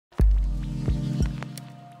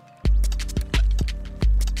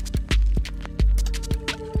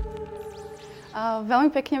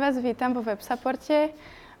Veľmi pekne vás vítam vo WebSupporte.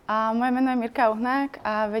 Moje meno je Mirka Uhnák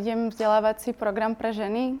a vediem vzdelávací program pre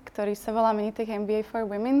ženy, ktorý sa volá Minitech MBA for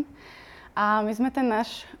Women. A my sme ten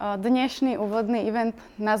náš dnešný úvodný event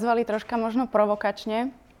nazvali troška možno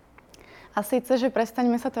provokačne. A síce, že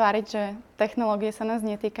prestaňme sa tváriť, že technológie sa nás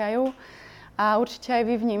netýkajú. A určite aj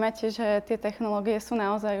vy vnímate, že tie technológie sú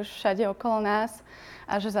naozaj už všade okolo nás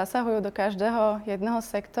a že zasahujú do každého jedného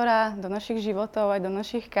sektora, do našich životov aj do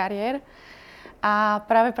našich kariér. A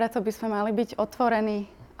práve preto by sme mali byť otvorení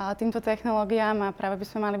týmto technológiám a práve by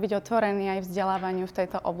sme mali byť otvorení aj vzdelávaniu v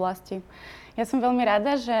tejto oblasti. Ja som veľmi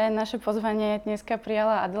rada, že naše pozvanie dneska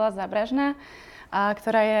prijala Adela Zábražná,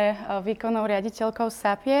 ktorá je výkonnou riaditeľkou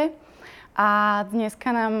SAPIE. A dneska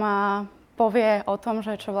nám povie o tom,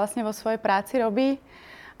 že čo vlastne vo svojej práci robí,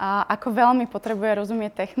 a ako veľmi potrebuje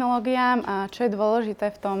rozumieť technológiám a čo je dôležité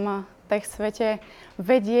v tom tech svete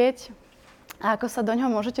vedieť a ako sa do ňoho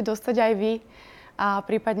môžete dostať aj vy a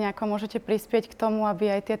prípadne ako môžete prispieť k tomu, aby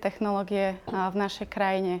aj tie technológie v našej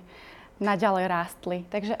krajine naďalej rástli.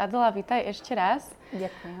 Takže Adela, vítaj ešte raz.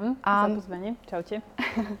 Ďakujem za pozvanie. Čaute.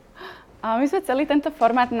 My sme celý tento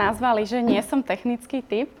formát nazvali, že nie som technický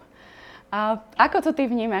typ. A ako to ty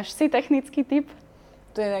vnímaš? Si technický typ?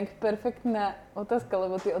 To je nejak perfektná otázka,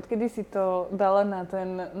 lebo ty odkedy si to dala na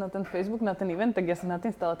ten Facebook, na ten event, tak ja som nad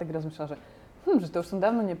tým stále tak rozmýšľala, že to už som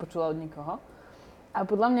dávno nepočula od nikoho. A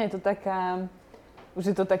podľa mňa je to už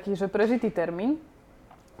je to taký, že prežitý termín,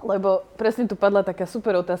 lebo presne tu padla taká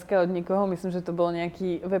super otázka od nikoho, myslím, že to bol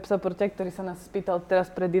nejaký websupporťák, ktorý sa nás spýtal teraz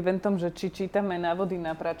pred eventom, že či čítame návody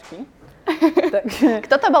na pračky. Takže...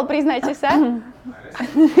 Kto to bol, priznajte sa?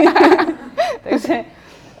 Takže,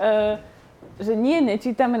 že nie,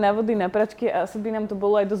 nečítame návody na pračky a asi by nám to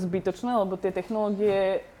bolo aj dosť zbytočné, lebo tie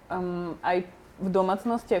technológie aj v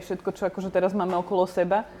domácnosti, aj všetko, čo akože teraz máme okolo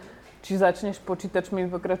seba, či začneš počítačmi,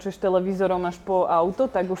 pokračuješ televízorom až po auto,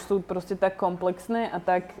 tak už sú proste tak komplexné a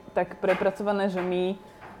tak prepracované, že my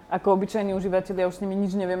ako obyčajní užívateľia už s nimi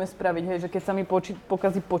nič nevieme spraviť. Hej, že keď sa mi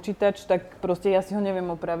pokazí počítač, tak proste ja si ho neviem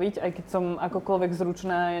opraviť, aj keď som akokoľvek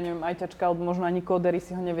zručná, ja neviem, aj ťačka, alebo možno ani kóderi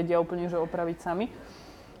si ho nevedia úplne že opraviť sami.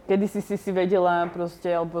 Kedysi si vedela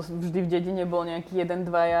proste, alebo vždy v dedine bol nejaký jeden,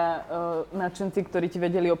 dvaja nadšenci, ktorí ti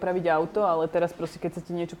vedeli opraviť auto, ale teraz proste, keď sa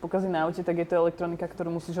ti niečo pokazí na aute, tak je to elektronika,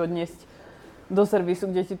 ktorú musíš odniesť do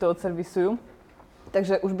servisu, kde ti to odservisujú.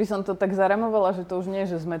 Takže už by som to tak zaramovala, že to už nie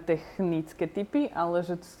je, že sme technické typy, ale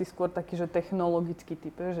že si skôr taký, že technologický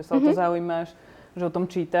typ, že sa o to zaujímaš, že o tom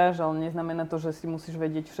čítaš, ale neznamená to, že si musíš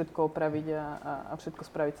vedieť všetko opraviť a všetko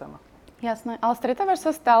spraviť sama. Jasné, ale stretávaš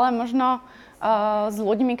sa stále možno s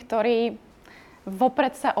ľuďmi, ktorí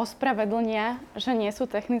vopred sa ospravedlnia, že nie sú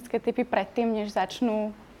technické typy predtým, než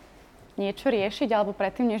začnú niečo riešiť, alebo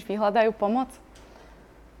predtým, než vyhľadajú pomoc?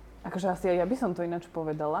 Akože asi aj ja by som to ináč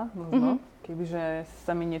povedala, možno, kebyže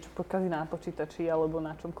sa mi niečo pokazí na počítači alebo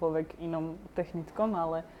na čomkoľvek inom technickom,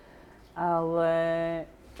 ale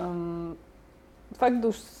fakt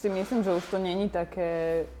už si myslím, že už to není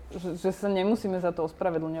také, že sa nemusíme za to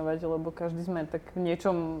ospravedlňovať, lebo každý sme tak v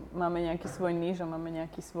niečom, máme nejaký svoj níž a máme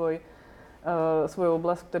nejaký svoju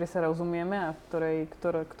oblasť, v ktorej sa rozumieme a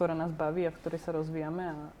ktorá nás baví a v ktorej sa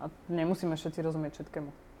rozvíjame a nemusíme všetci rozumieť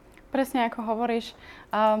všetkému. Presne ako hovoríš.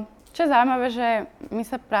 Čo je zaujímavé, že my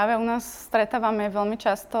sa práve u nás stretávame veľmi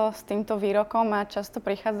často s týmto výrokom a často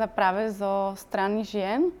prichádza práve zo strany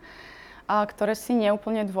žien, ktoré si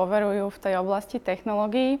neúplne dôverujú v tej oblasti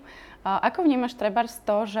technológií. Ako vnímaš trebárs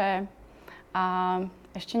to, že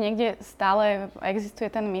ešte niekde stále existuje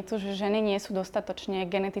ten mýtus, že ženy nie sú dostatočne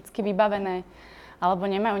geneticky vybavené alebo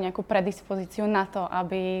nemajú nejakú predispozíciu na to,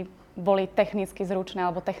 aby boli technicky zručné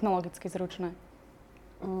alebo technologicky zručné?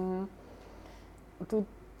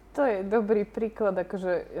 To je dobrý príklad,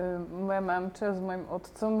 akože moja mamča s mojim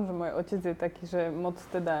otcom, že môj otec je taký, že moc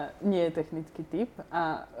teda nie je technický typ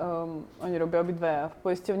a oni robia obidvaja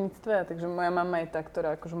v poisťovníctve, takže moja mama je tá,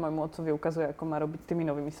 ktorá akože môjmu otcovi ukazuje, ako má robiť s tými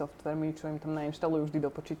novými softvermi, čo im tam nainštalujú vždy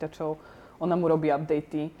do počítačov. Ona mu robí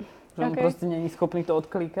updaty, že on proste není schopný to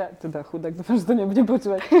odklikať, teda chudák, dúfam, že to nebude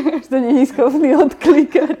počúvať, že to není schopný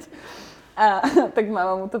odklikať. A tak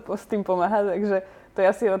mama mu to s tým pomáha, takže to je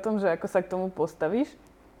asi o tom, že ako sa k tomu postavíš.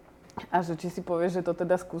 A že či si povieš, že to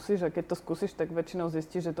teda skúsiš a keď to skúsiš, tak väčšinou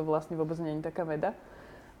zistíš, že to vlastne vôbec nie je taká veda.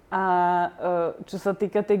 A čo sa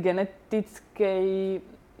týka tej genetickej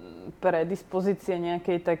predispozície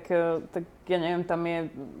nejakej, tak ja neviem, tam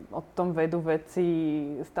je o tom vedu vedci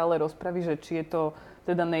stále rozpravy, že či je to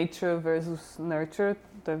teda nature versus nurture,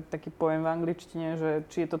 to je taký pojem v angličtine, že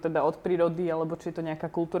či je to teda od prírody, alebo či je to nejaká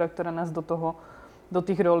kultúra, ktorá nás do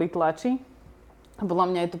tých rolí tlačí. A podľa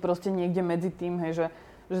mňa je to proste niekde medzi tým, hej, že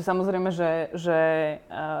že samozrejme, že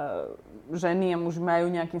ženy a muži majú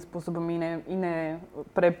nejakým spôsobom iné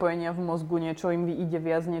prepojenia v mozgu, niečo im ide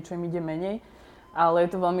viac, niečo im ide menej. Ale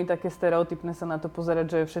je to veľmi také stereotypné sa na to pozerať,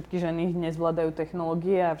 že všetky ženy nezvládajú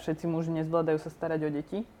technológie a všetci muži nezvládajú sa starať o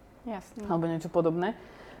deti. Jasne. Alebo niečo podobné.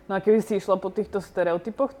 No a keby si išla po týchto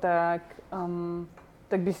stereotypoch, tak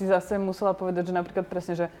by si zase musela povedať, že napríklad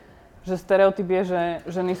presne, že stereotyp je, že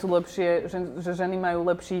ženy sú lepšie, že ženy majú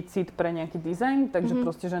lepší cit pre nejaký dizajn, takže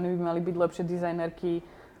proste ženy by mali byť lepšie dizajnerky,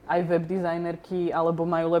 aj web dizajnerky, alebo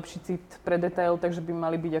majú lepší cit pre detail, takže by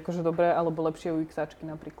mali byť akože dobré, alebo lepšie UXáčky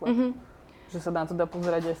napríklad. Že sa na to dá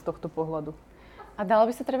pozerať aj z tohto pohľadu. A dalo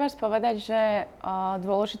by sa trebárs povedať, že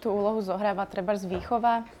dôležitú úlohu zohráva trebárs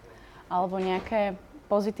výchova, alebo nejaké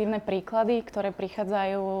pozitívne príklady, ktoré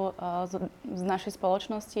prichádzajú z našej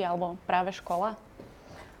spoločnosti, alebo práve škola?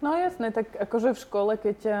 No jasné, tak akože v škole,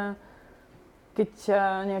 keď ťa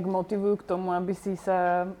nejak motivujú k tomu, aby si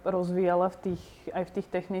sa rozvíjala aj v tých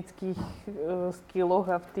technických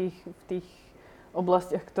skilloch a v tých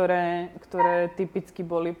oblastiach, ktoré typicky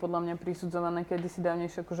boli podľa mňa prisudzované kedysi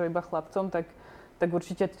dávnejšie akože iba chlapcom, tak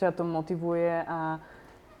určite ťa to motivuje a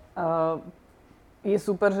je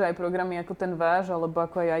super, že aj programy ako ten váš, alebo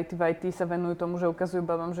ako aj IT v IT sa venujú tomu, že ukazujú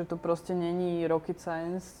babám, že to proste není rocket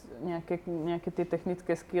science, nejaké tie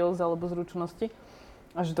technické skills alebo zručnosti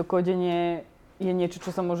a že to kodenie je niečo,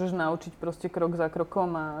 čo sa môžeš naučiť proste krok za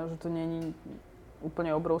krokom a že to není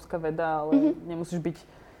úplne obrovská veda, ale nemusíš byť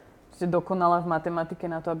dokonalá v matematike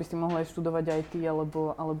na to, aby si mohla aj študovať IT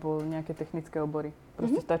alebo nejaké technické obory.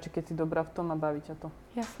 Proste stačí, keď si dobrá v tom a baví ťa to.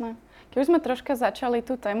 Jasné. Keby sme troška začali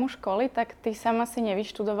tú tému školy, tak ty sama si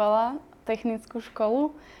nevyštudovala technickú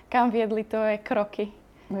školu. Kam viedli tvoje kroky?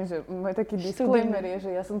 Môj taký disclaimer je,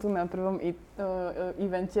 že ja som tu na prvom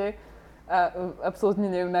evente a absolútne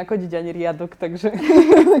neviem nakodiť ani riadok, takže...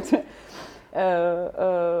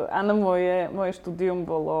 Áno, moje štúdium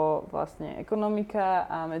bolo vlastne ekonomika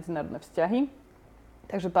a medzinárodné vzťahy,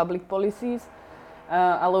 takže public policies,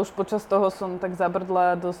 ale už počas toho som tak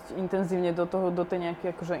zabrdla dosť intenzívne do tej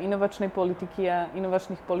nejakej akože inovačnej politiky a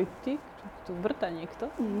inovačných politík. Tu vrta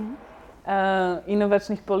niekto?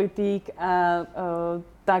 Inovačných politík a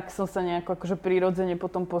tak som sa nejako akože prirodzene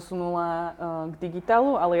potom posunula k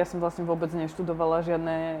digitálu, ale ja som vlastne vôbec neštudovala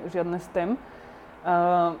žiadne STEM.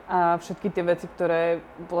 A všetky tie veci, ktoré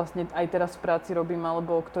vlastne aj teraz v práci robím,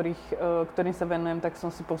 alebo ktorým sa venujem, tak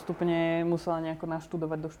som si postupne musela nejako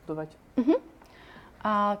doštudovať.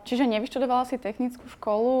 Čiže nevyštudovala si technickú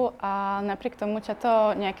školu a napriek tomu ťa to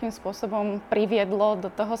nejakým spôsobom priviedlo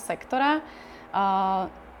do toho sektora.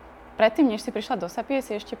 Predtým, než si prišla do Sapie,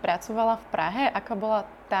 si ešte pracovala v Prahe. Aká bola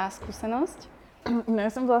tá skúsenosť? No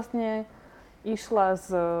ja som vlastne išla z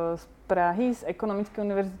Prahy, z Ekonomickej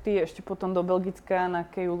univerzity, ešte potom do Belgicka na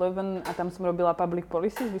KU11 a tam som robila public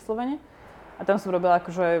policies vyslovene. A tam som robila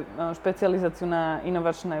akože špecializáciu na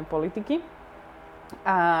inovačné politiky.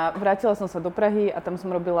 A vrátila som sa do Prahy a tam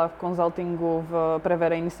som robila v konzultingu pre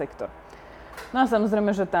verejný sektor. No a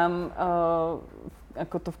samozrejme, že tam,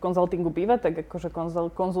 ako to v konzultingu býva, tak akože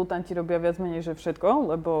konzultanti robia viac menej že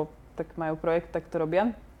všetko, lebo tak majú projekt, tak to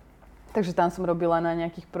robia. Takže tam som robila na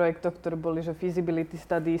nejakých projektoch, ktoré boli, že feasibility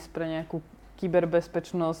studies pre nejakú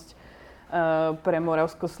kyberbezpečnosť, pre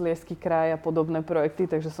Moravsko-Sliezský kraj a podobné projekty,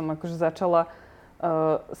 takže som akože začala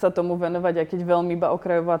sa tomu venovať, aj keď veľmi iba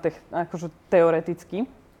okrajovo akože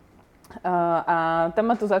teoreticky. A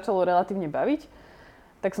tam ma to začalo relatívne baviť,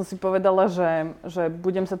 tak som si povedala, že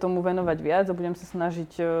budem sa tomu venovať viac a budem sa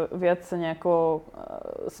snažiť viac sa nejako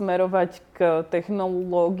smerovať k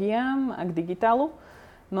technológiám a k digitálu.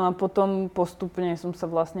 No a potom postupne som sa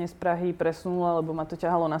vlastne z Prahy presunula, lebo ma to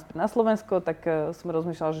ťahalo naspäť na Slovensko, tak som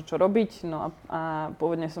rozmýšľala, že čo robiť. No a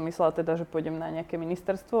pôvodne som myslela teda, že pôjdem na nejaké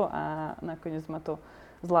ministerstvo a nakoniec ma to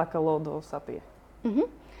zlákalo do Sapie.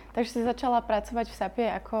 Takže si začala pracovať v Sapie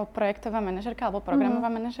ako projektová manažérka alebo programová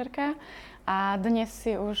manažérka a dnes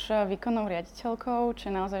si už výkonnou riaditeľkou, čo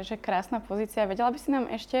je naozaj že krásna pozícia. Vedela by si nám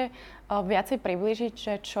ešte viacej priblížiť,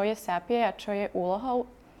 že čo je Sapie a čo je úlohou?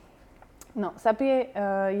 No, Sapie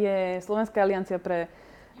je Slovenská aliancia pre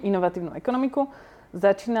inovatívnu ekonomiku.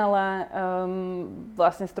 Začínala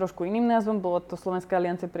vlastne s trošku iným názvom, bola to Slovenská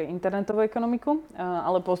aliancia pre internetovú ekonomiku,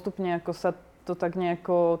 ale postupne ako sa to tak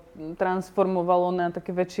nejako transformovalo na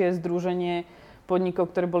také väčšie združenie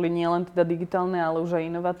podnikov, ktoré boli nielen teda digitálne, ale už aj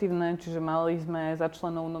inovatívne, čiže mali sme za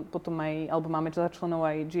členov potom aj, alebo máme za členov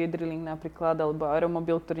aj GA Drilling napríklad, alebo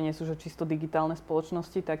Aeromobil, ktorí nie sú že čisto digitálne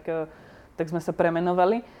spoločnosti, tak sme sa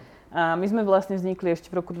premenovali. A my sme vlastne vznikli ešte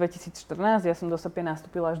v roku 2014, ja som do Sapie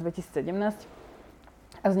nastúpila až 2017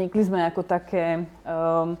 a vznikli sme ako také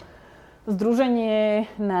združenie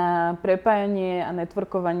na prepájanie a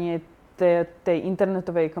networkovanie tej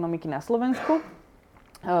internetovej ekonomiky na Slovensku.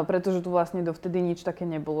 Pretože tu vlastne dovtedy nič také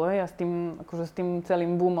nebolo. A s tým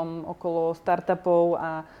celým boomom okolo startupov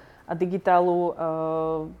a digitálu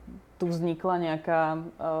tu vznikla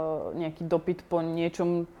nejaký dopyt po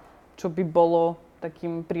niečom, čo by bolo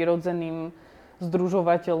takým prirodzeným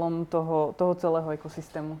združovateľom toho celého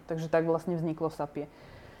ekosystému. Takže tak vlastne vzniklo Sapie.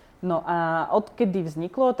 No a odkedy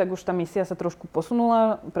vzniklo, tak už tá misia sa trošku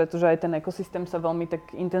posunula, pretože aj ten ekosystém sa veľmi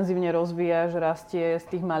tak intenzívne rozvíja, že rastie z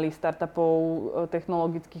tých malých startupov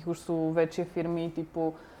technologických, už sú väčšie firmy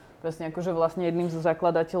typu, vlastne jedným zo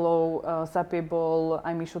zakladateľov Sapie bol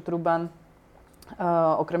aj Mišo Truban.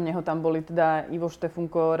 Okrem neho tam boli teda Ivo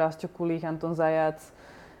Štefunko, Rásťo Kulích, Anton Zajac,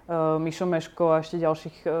 Mišo Meško a ešte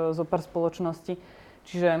ďalších zopár spoločností.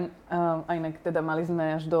 Čiže a inak teda mali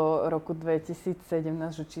sme až do roku 2017,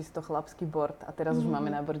 že čisto chlapský board a teraz už máme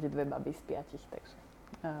na borde 2 baby z 5, takže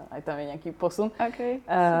aj tam je nejaký posun. Okay,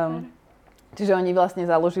 čiže oni vlastne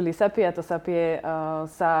založili Sapie a to Sapie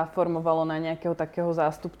sa formovalo na nejakého takého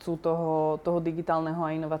zástupcu toho digitálneho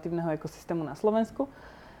a inovatívneho ekosystému na Slovensku.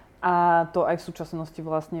 A to aj v súčasnosti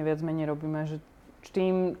vlastne viac menej robíme, že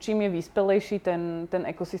čím je vyspelejší ten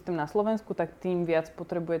ekosystém na Slovensku, tak tým viac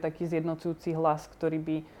potrebuje taký zjednocujúci hlas, ktorý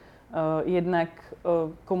by jednak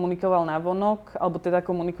komunikoval navonok, alebo teda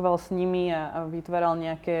komunikoval s nimi a vytváral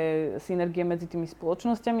nejaké synergie medzi tými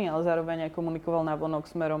spoločnosťami, ale zároveň aj komunikoval navonok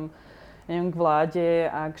smerom k vláde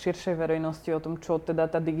a k širšej verejnosti o tom, čo teda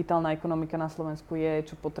tá digitálna ekonomika na Slovensku je,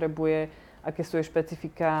 čo potrebuje, aké sú jej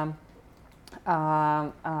špecifika,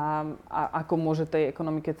 a ako môže tej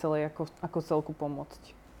ekonomike celej ako celku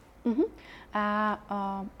pomôcť. A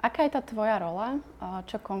aká je tá tvoja rola?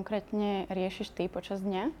 Čo konkrétne riešiš ty počas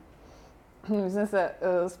dňa? My sme sa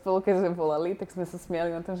spolu, keď sme volali, tak sme sa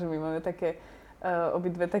smiali na tom, že my máme také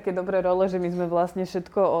obidve také dobré role, že my sme vlastne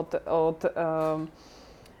všetko od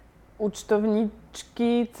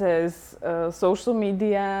účtovničky cez social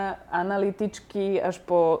media, analytičky, až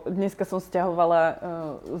po... Dneska som sťahovala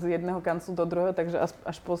z jedného kanclu do druhého, takže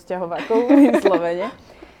až po sťahovákov vyslovene.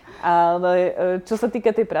 Ale čo sa týka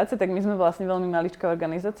tej práce, tak my sme vlastne veľmi maličká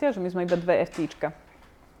organizácia, že my sme iba 2 FTIčka.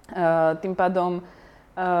 Tým pádom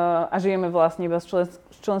a žijeme vlastne iba z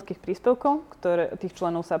členských príspevkov, tých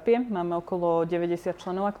členov Sapie. Máme okolo 90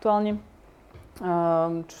 členov aktuálne.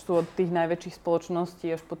 Čo sú od tých najväčších spoločností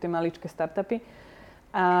až po tie maličké startupy.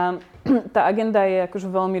 A tá agenda je akože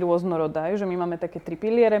veľmi rôznorodá, že my máme také 3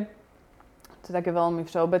 piliere. To je také veľmi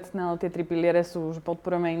všeobecné, ale tie 3 piliere sú, že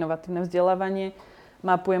podporujeme inovatívne vzdelávanie,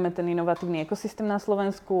 mapujeme ten inovatívny ekosystém na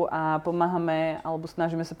Slovensku a pomáhame, alebo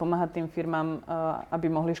snažíme sa pomáhať tým firmám, aby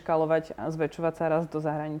mohli škálovať a zväčšovať sa rast do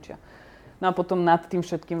zahraničia. No a potom nad tým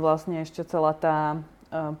všetkým vlastne ešte celá tá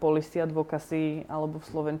policy advocacy, alebo v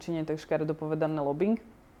slovenčine tak škaredo povedané lobbying.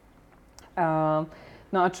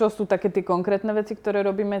 No a čo sú také tie konkrétne veci, ktoré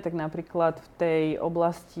robíme, tak napríklad v tej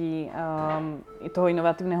oblasti toho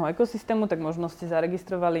inovatívneho ekosystému, tak možno ste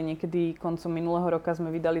zaregistrovali, niekedy koncom minulého roka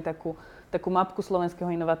sme vydali takú mapku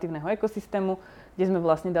slovenského inovatívneho ekosystému, kde sme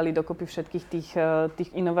vlastne dali dokopy všetkých tých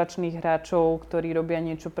inovačných hráčov, ktorí robia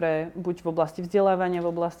niečo buď v oblasti vzdelávania,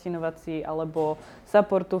 v oblasti inovácií, alebo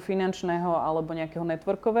supportu finančného, alebo nejakého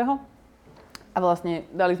networkového. A vlastne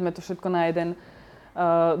dali sme to všetko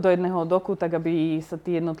do jedného doku, tak aby sa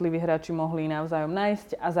tí jednotliví hráči mohli navzájom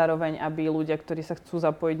nájsť a zároveň, aby ľudia, ktorí sa chcú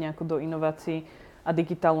zapojiť nejako do inovácií a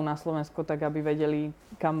digitálu na Slovensku, tak aby vedeli,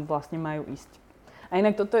 kam vlastne majú ísť. A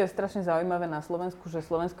inak toto je strašne zaujímavé na Slovensku, že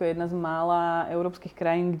Slovensko je jedna z mála európskych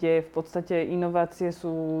krajín, kde v podstate inovácie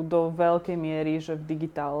sú do veľkej miery, že v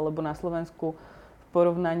digitále, lebo na Slovensku v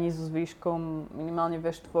porovnaní so zvýškom minimálne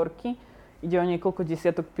V4 ide o niekoľko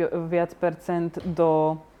desiatok viac percent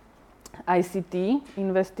do ICT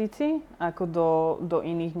investícií ako do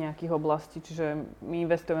iných nejakých oblastí. Čiže my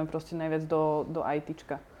investujeme proste najviac do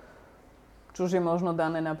ITčka. Čo je možno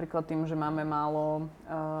dané napríklad tým, že máme málo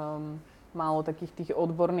takých tých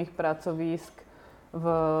odborných pracovísk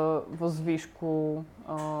vo zvýšku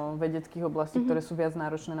vedeckých oblastí, ktoré sú viac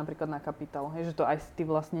náročné napríklad na kapitál. Že to ICT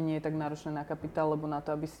vlastne nie je tak náročné na kapitál, lebo na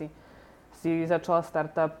to, aby si začala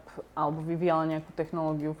startup alebo vyvíjala nejakú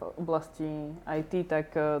technológiu v oblasti IT,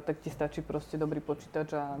 tak ti stačí proste dobrý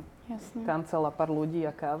počítač a kancel a pár ľudí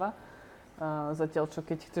a káva. Zatiaľ, čo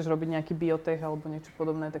keď chceš robiť nejaký biotech alebo niečo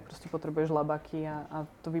podobné, tak proste potrebuješ labáky a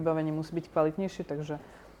to vybavenie musí byť kvalitnejšie,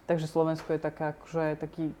 takže Slovensko je akože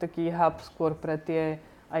taký hub skôr pre tie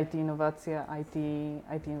IT inovácie,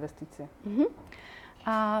 IT investície.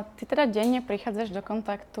 A ty teda denne prichádzaš do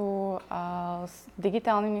kontaktu s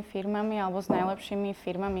digitálnymi firmami alebo s najlepšími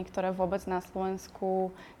firmami, ktoré vôbec na Slovensku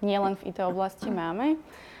nielen v IT oblasti máme.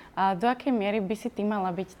 A do akej miery by si ty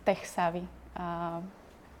mala byť tech savvy?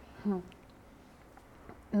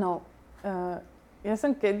 No, ja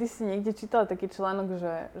som kedysi niekde čítala taký článok,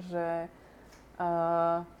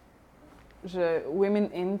 že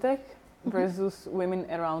women in tech versus women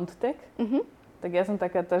around tech. Tak ja som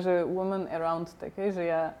taká tá, že women around tech, že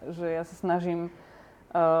ja sa snažím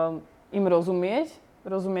im rozumieť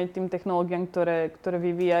tým technológiám, ktoré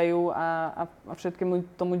vyvíjajú a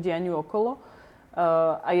všetkému tomu dianiu okolo.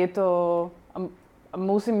 A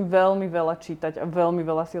musím veľmi veľa čítať a veľmi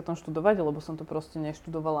veľa si o tom študovať, lebo som to proste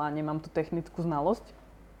neštudovala a nemám tú technickú znalosť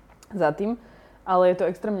za tým. Ale je to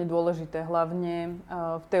extrémne dôležité, hlavne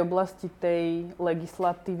v tej oblasti tej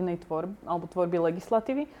legislatívnej tvorby, alebo tvorby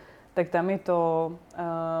legislatívy, tak tam je to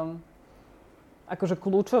akože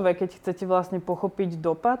kľúčové, keď chcete vlastne pochopiť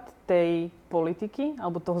dopad tej politiky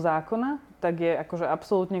alebo toho zákona, tak je akože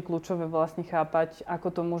absolútne kľúčové vlastne chápať, ako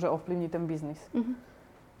to môže ovplyvniť ten biznis.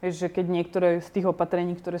 Vieš, že keď niektoré z tých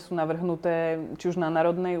opatrení, ktoré sú navrhnuté či už na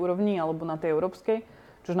národnej úrovni alebo na tej európskej,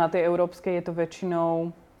 či už na tej európskej je to väčšinou,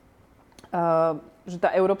 že tá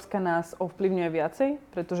európska nás ovplyvňuje viacej,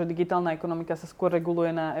 pretože digitálna ekonomika sa skôr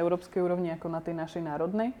reguluje na európskej úrovni ako na tej našej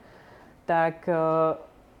národnej, tak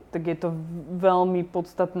je to veľmi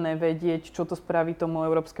podstatné vedieť, čo to spraví tomu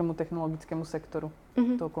európskemu technologickému sektoru,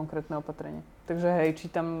 to konkrétne opatrenie. Takže hej,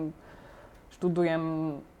 čítam,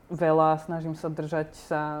 študujem veľa, snažím sa držať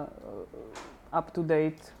sa up to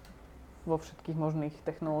date vo všetkých možných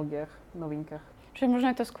technológiách, novinkách. Čiže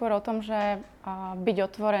možno je to skôr o tom, že byť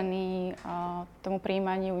otvorený tomu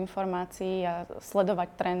prijímaniu informácií a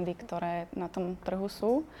sledovať trendy, ktoré na tom trhu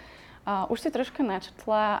sú. Už si troška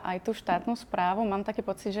načrtla aj tú štátnu správu. Mám taký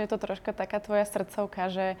pocit, že je to troška taká tvoja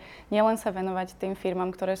srdcovka, že nielen sa venovať tým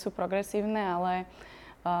firmám, ktoré sú progresívne, ale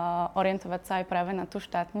orientovať sa aj práve na tú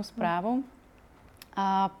štátnu správu.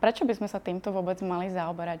 A prečo by sme sa týmto vôbec mali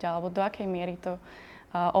zaoberať? Alebo do akej miery to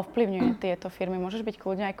ovplyvňuje tieto firmy? Môžeš byť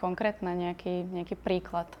kľudne aj konkrétna, nejaký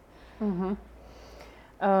príklad?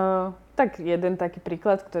 Tak jeden taký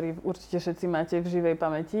príklad, ktorý určite všetci máte v živej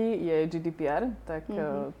pamäti, je GDPR. Tak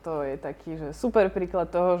to je taký že super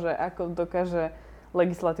príklad toho, že ako dokáže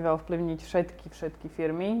legislatíva ovplyvniť všetky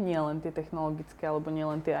firmy, nie len tie technologické alebo nie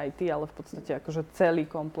len tie IT, ale v podstate akože celý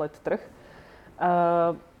komplet trh.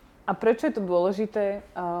 A prečo je to dôležité?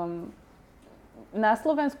 Na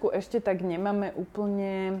Slovensku ešte tak nemáme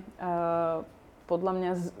úplne, podľa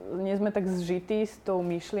mňa, nie sme tak zžití s tou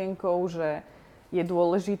myšlienkou, že je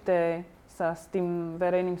dôležité sa s tým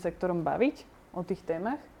verejným sektorom baviť o tých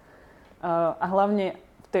témach. A hlavne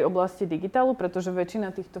v tej oblasti digitálu, pretože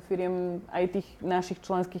väčšina týchto firiem, aj tých našich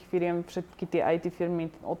členských firiem, všetky tie IT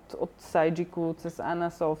firmy od Sygiku cez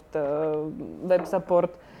Anasoft,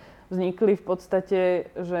 WebSupport, vznikli v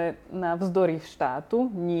podstate, že navzdory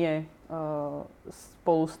štátu, nie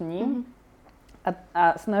spolu s ním.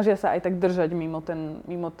 A snažia sa aj tak držať mimo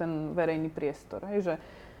ten verejný priestor. Hej, že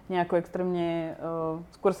nejako extrémne,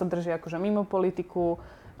 skôr sa držia akože mimo politiku,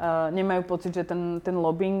 nemajú pocit, že ten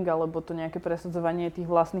lobbying alebo to nejaké presadzovanie tých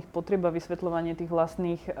vlastných potrieb a vysvetľovanie tých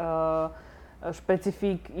vlastných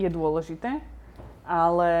špecifík je dôležité.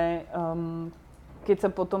 Ale keď sa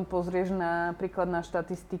potom pozrieš napríklad na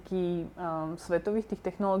štatistiky svetových tých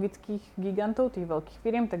technologických gigantov, tých veľkých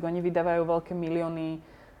firiem, tak oni vydávajú veľké milióny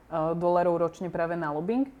dolarov ročne práve na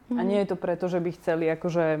lobbying. A nie je to preto, že by chceli,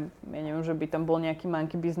 akože, ja neviem, že by tam bol nejaký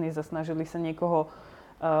monkey business a snažili sa niekoho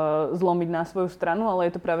zlomiť na svoju stranu,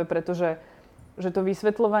 ale je to práve preto, že to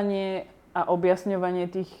vysvetľovanie a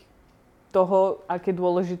objasňovanie toho, aké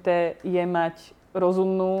dôležité je mať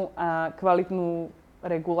rozumnú a kvalitnú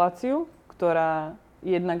reguláciu, ktorá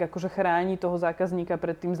jednak akože chráni toho zákazníka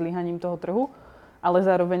pred tým zlyhaním toho trhu, ale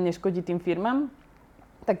zároveň neškodí tým firmám,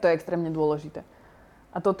 tak to je extrémne dôležité.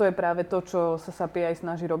 A toto je práve to, čo sa SAPI aj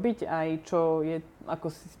snaží robiť, aj čo je,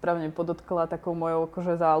 ako si správne podotkla, takou mojou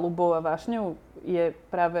akože záľubou a vášňou, je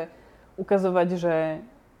práve ukazovať, že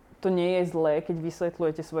to nie je zlé, keď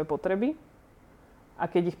vysvetľujete svoje potreby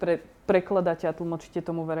a keď ich prekladáte a tlmočíte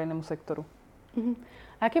tomu verejnému sektoru.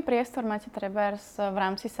 Aký priestor máte trebárs v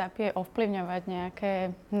rámci SAPI ovplyvňovať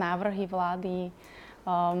nejaké návrhy vlády?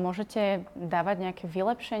 Môžete dávať nejaké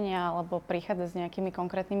vylepšenia alebo prichádzať s nejakými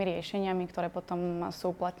konkrétnymi riešeniami, ktoré potom sú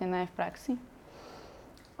uplatnené v praxi?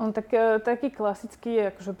 Taký klasický je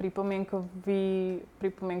akože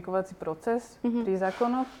pripomienkovací proces pri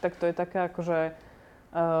zákonoch, tak to je taká akože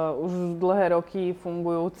už dlhé roky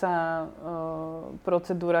fungujúca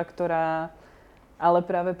procedúra, ktorá ale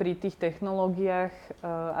práve pri tých technológiách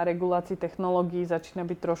a regulácii technológií začína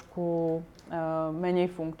byť trošku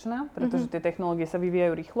menej funkčná, pretože tie technológie sa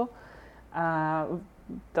vyvíjajú rýchlo a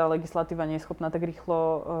tá legislatíva nie je schopná tak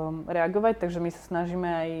rýchlo reagovať, takže my sa snažíme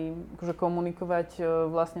aj akože komunikovať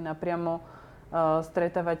vlastne napriamo,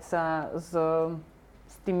 stretávať sa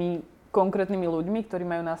s tými konkrétnymi ľuďmi, ktorí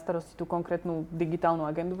majú na starosti tú konkrétnu digitálnu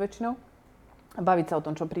agendu väčšinou. A baviť sa o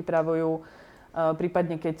tom, čo pripravujú,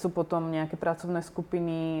 prípadne keď sú potom nejaké pracovné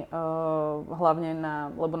skupiny, hlavne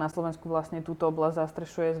lebo na Slovensku vlastne túto oblasť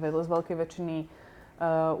zastrešuje z veľkej väčšiny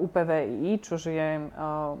UPVI, čo je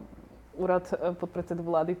úrad podpredsedu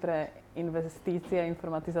vlády pre investície a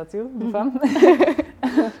informatizáciu, dúfam.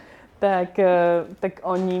 Tak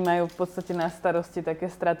oni majú v podstate na starosti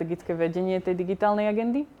také strategické vedenie tej digitálnej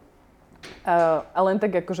agendy. A len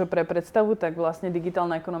tak akože pre predstavu, tak vlastne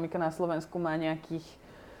digitálna ekonomika na Slovensku má nejakých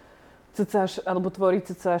alebo tvorí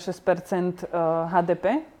cca 6%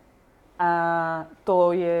 HDP. A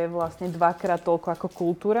to je vlastne 2-krát toľko ako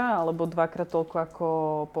kultúra, alebo 2-krát toľko ako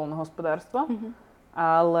poľnohospodárstvo. Mm-hmm.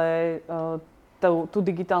 Ale tú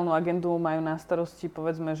digitálnu agendu majú na starosti,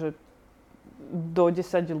 povedzme, že do 10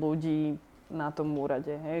 ľudí na tom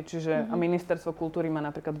úrade. Hej? Čiže, a ministerstvo kultúry má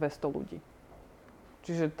napríklad 200 ľudí.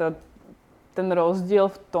 Čiže ten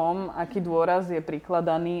rozdiel v tom, aký dôraz je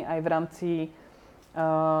prikladaný aj v rámci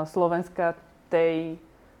Slovenska tej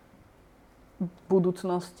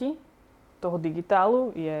budúcnosti toho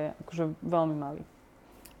digitálu, je akože veľmi malý.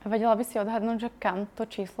 A vedela by si odhadnúť, že kam to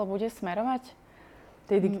číslo bude smerovať?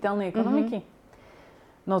 Tej digitálnej ekonomiky? Mm-hmm.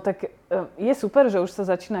 No tak je super, že už sa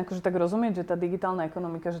začína akože tak rozumieť, že tá digitálna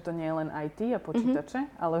ekonomika, že to nie je len IT a počítače,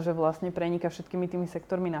 ale že vlastne prenika všetkými tými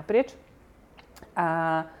sektormi naprieč.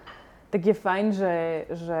 A tak je fajn,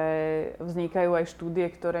 že vznikajú aj štúdie,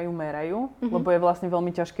 ktoré ju merajú, lebo je vlastne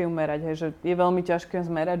veľmi ťažké ju merať. Hej, že je veľmi ťažké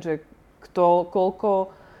zmerať, že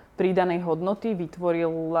koľko pridanej hodnoty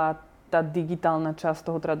vytvorila tá digitálna časť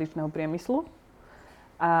toho tradičného priemyslu.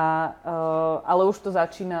 Ale už to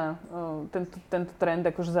začína, tento trend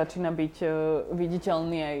akože začína byť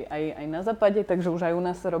viditeľný aj na západe, takže už aj u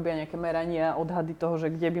nás sa robia nejaké merania, odhady toho,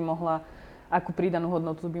 že kde by mohla, akú pridanú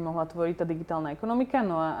hodnotu by mohla tvoriť tá digitálna ekonomika.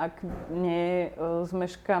 No a ak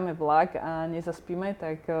zmeškáme vlak a nezaspíme,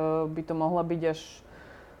 tak by to mohla byť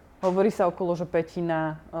hovorí sa okolo, že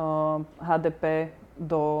pätina HDP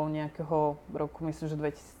do nejakého roku, myslím, že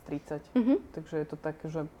 2030. Mm-hmm. Takže je to tak,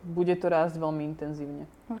 že bude to rásť veľmi intenzívne.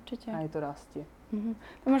 Určite. Aj to rastie. Mm-hmm.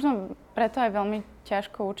 To možno preto aj veľmi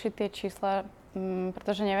ťažko učiť tie čísla,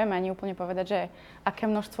 pretože nevieme ani úplne povedať, že aké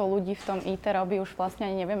množstvo ľudí v tom IT robí, už vlastne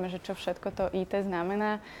ani nevieme, že čo všetko to IT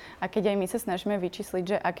znamená. A keď aj my sa snažíme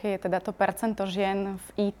vyčísliť, že aké je teda to percento žien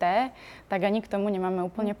v IT, tak ani k tomu nemáme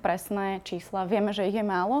úplne presné čísla. Vieme, že ich je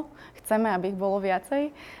málo, chceme, aby ich bolo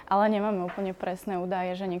viacej, ale nemáme úplne presné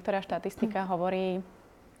údaje, že niektorá štatistika hovorí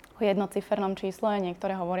o jednocifernom čísle,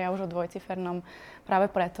 niektoré hovoria už o dvojcifernom, práve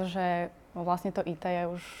preto, že vlastne to IT je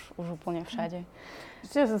už úplne všade.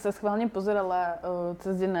 Ešte som sa schválne pozerala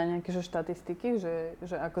cez deň na nejaké štatistiky,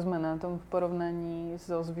 že ako sme na tom v porovnaní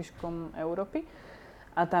so zvyškom Európy.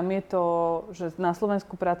 A tam je to, že na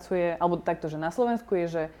Slovensku pracuje, alebo takto, že na Slovensku je,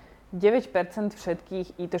 že 9%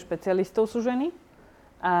 všetkých IT špecialistov sú ženy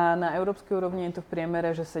a na európskej úrovni je to v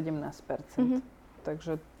priemere, že 17%. Mm-hmm.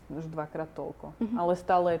 Takže už 2-krát toľko. Mm-hmm. Ale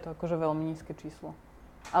stále je to akože veľmi nízke číslo.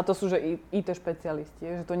 A to sú, že IT špecialisti,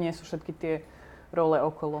 že to nie sú všetky tie role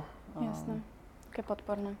okolo. Jasné. Také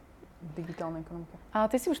podporné. Digitálnej ekonomike. A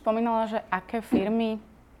ty si už spomínala, že aké firmy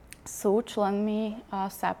sú členmi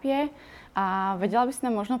SAPie a vedela by si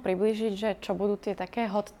nám možno priblížiť, že čo budú tie také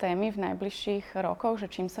hot témy v najbližších rokoch,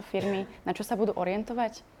 že čím sa firmy, na čo sa budú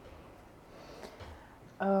orientovať?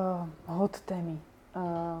 Hot témy.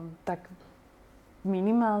 Tak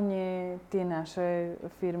minimálne tie naše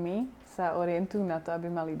firmy sa orientujú na to,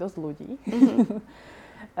 aby mali dosť ľudí. Mm-hmm.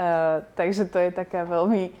 Takže to je taká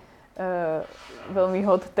veľmi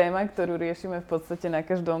hot téma, ktorú riešime v podstate na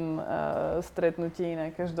každom stretnutí,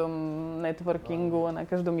 na každom networkingu a na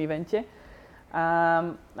každom evente. A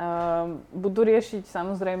budú riešiť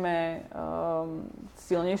samozrejme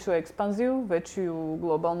silnejšiu expanziu, väčšiu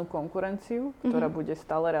globálnu konkurenciu, ktorá bude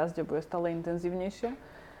stále rásť a bude stále intenzívnejšia.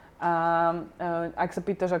 A ak sa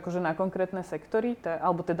pýtaš akože na konkrétne sektory,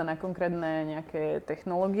 alebo teda na konkrétne nejaké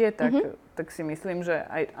technológie, tak si myslím, že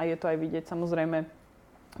aj je to aj vidieť samozrejme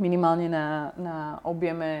minimálne na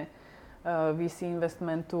objeme VC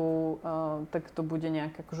investmentu, tak to bude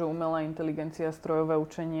nejaká akože umelá inteligencia, strojové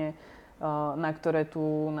učenie, na ktoré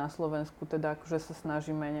tu na Slovensku teda akože sa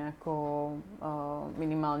snažíme nejako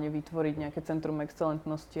minimálne vytvoriť nejaké centrum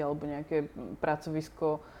excelentnosti alebo nejaké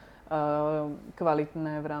pracovisko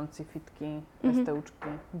kvalitné v rámci FITky, STUčky,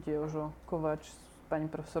 kde Jožo Kováč s pani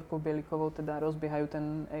profesorkou Bielikovou teda rozbiehajú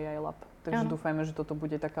ten AI Lab. Takže dúfajme, že toto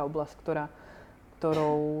bude taká oblasť, ktorá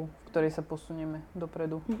v ktorej sa posunieme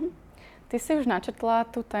dopredu. Ty si už načetla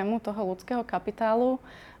tú tému toho ľudského kapitálu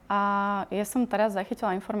a ja som teraz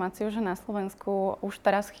zachytila informáciu, že na Slovensku už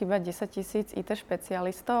teraz chýba 10 000 IT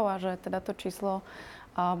špecialistov a že teda to číslo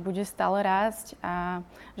bude stále rásť a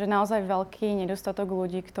že naozaj veľký nedostatok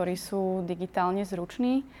ľudí, ktorí sú digitálne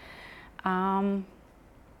zruční.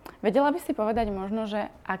 Vedela by si povedať možno,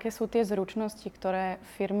 že aké sú tie zručnosti, ktoré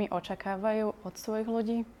firmy očakávajú od svojich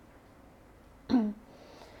ľudí?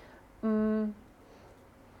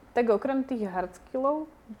 Tak okrem tých hard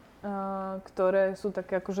skillov, ktoré sú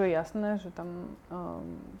také akože jasné, že tam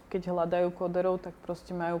keď hľadajú kóderov, tak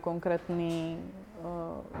proste majú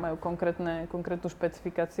konkrétnu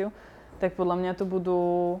špecifikáciu, tak podľa mňa to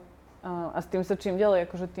budú, a s tým sa čím ďalej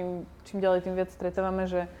tým viac stretávame,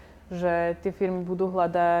 že tie firmy budú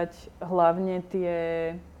hľadať hlavne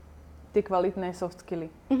tie kvalitné soft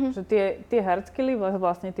skilly. Že tie hard skilly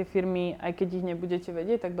vlastne tie firmy, aj keď ich nebudete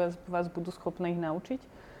vedieť, tak vás budú schopné ich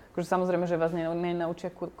naučiť. Akože samozrejme, že vás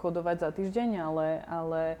nenaučia kodovať za týždeň,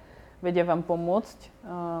 ale vedia vám pomôcť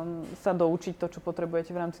sa doučiť to, čo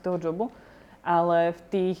potrebujete v rámci toho jobu. Ale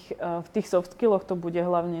v tých soft skilloch to bude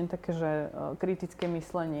hlavne také, že kritické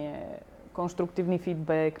myslenie, konštruktívny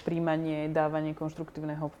feedback, príjmanie, dávanie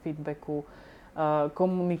konštruktívneho feedbacku,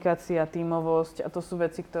 komunikácia, tímovosť a to sú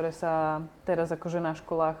veci, ktoré sa teraz akože na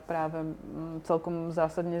školách práve celkom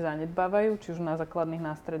zásadne zanedbávajú, či už na základných,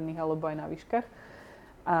 na stredných alebo aj na výškach.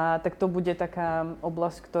 A tak to bude taká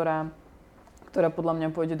oblasť, ktorá podľa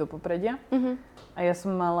mňa pôjde do popredia. A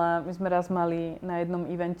my sme raz mali na jednom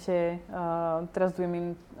evente, teraz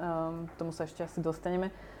tomu sa ešte asi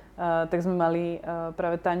dostaneme, tak sme mali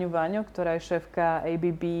práve Táňu Váňo, ktorá je šéfka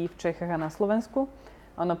ABB v Čechách a na Slovensku.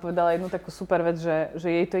 A ona povedala jednu takú super vec, že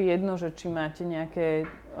jej to jedno, že či máte nejaké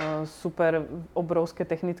super obrovské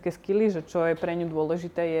technické skilly, že čo je pre ňu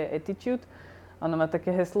dôležité je attitude. Ona má také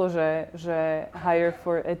heslo, že hire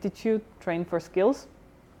for attitude, train for skills.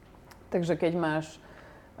 Takže keď máš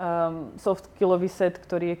soft skillový set,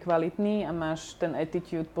 ktorý je kvalitný a máš ten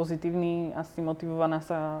attitude pozitívny a si motivovaná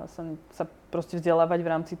sa proste vzdelávať v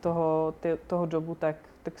rámci toho jobu, tak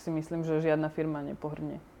si myslím, že žiadna firma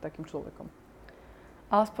nepohrne takým človekom.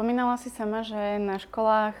 Ale spomínala si sama, že na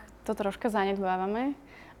školách to troška zanedbávame.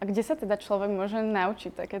 A kde sa teda človek môže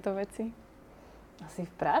naučiť takéto veci? Asi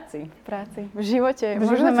v práci. V živote.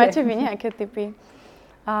 Možno máte vy nejaké tipy.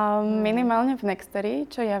 Minimálne v Nextery,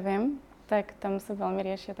 čo ja viem, tak tam sa veľmi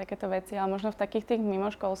riešia takéto veci, ale možno v takých tých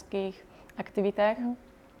mimoškolských aktivitách,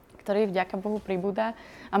 ktorých vďaka Bohu pribúda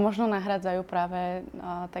a možno nahradzajú práve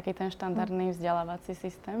taký ten štandardný vzdelávací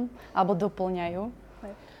systém, alebo doplňajú.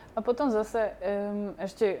 A potom zase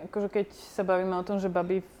ešte, akože keď sa bavíme o tom, že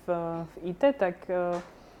babi v IT,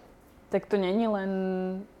 tak to není len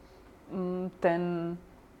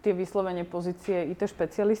tie vyslovene pozície IT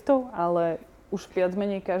špecialistov, ale už viac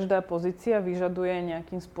menej každá pozícia vyžaduje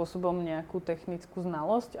nejakým spôsobom nejakú technickú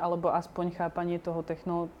znalosť alebo aspoň chápanie toho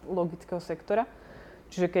technologického sektora.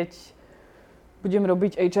 Čiže keď budem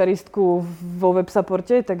robiť HR-istku vo web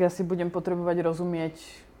supporte, tak asi budem potrebovať rozumieť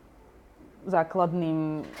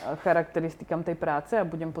základným charakteristikám tej práce a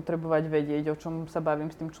budem potrebovať vedieť, o čom sa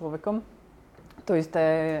bavím s tým človekom. To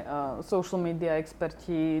isté social media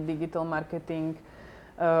experti, digital marketing,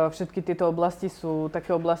 všetky tieto oblasti sú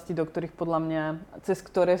také oblasti, do ktorých podľa mňa, cez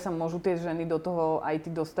ktoré sa môžu tie ženy do toho IT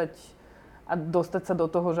dostať sa do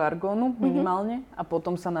toho žargónu minimálne a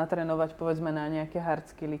potom sa natrénovať povedzme na nejaké hard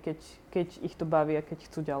skilly, keď ich to baví a keď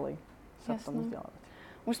chcú ďalej sa v tom vzdelávať.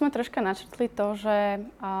 Už sme troška načrtli to, že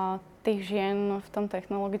tých žien v tom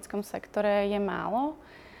technologickom sektore je málo.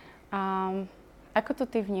 Ako to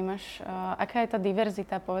ty vnímaš? Aká je tá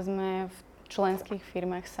diverzita, povedzme, v členských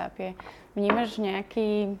firmách SAPie? Vnímaš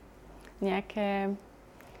nejaké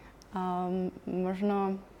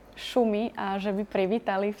možno šumy a že by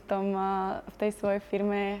privítali v tej svojej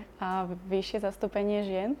firme vyššie zastúpenie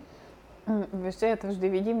žien? Vieš čo, ja to vždy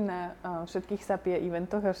vidím na všetkých SAPie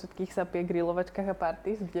eventoch a všetkých SAPie grilovačkách a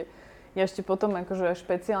parties, kde ja ešte potom akože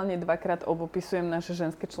špeciálne 2-krát opisujem naše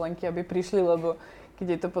ženské členky, aby prišli, lebo keď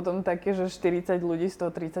je to potom také, že 40 ľudí, z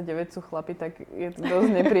toho 39 sú chlapi, tak je to dosť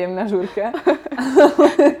nepríjemná žúrka.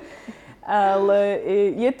 Ale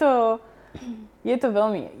je to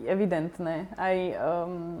veľmi evidentné. Aj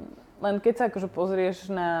len keď sa akože pozrieš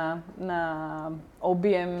na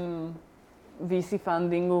objem VC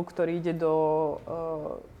fundingu, ktorý ide do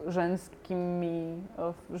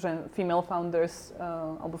female founders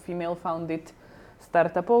alebo female founded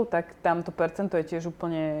startupov, tak tamto percento je tiež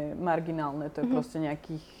úplne marginálne. To je proste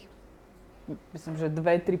nejakých, myslím, že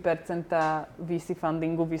 2-3% VC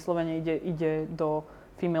fundingu vyslovene ide do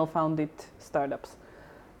female founded startups.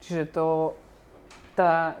 Čiže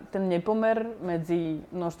ten nepomer medzi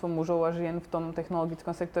množstvom mužov a žien v tom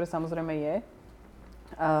technologickom sektore samozrejme je.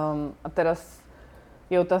 A teraz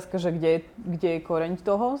je otázka, že kde je koreň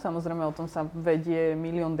toho. Samozrejme o tom sa vedie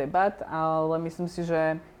milión debat, ale myslím si,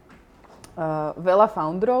 že veľa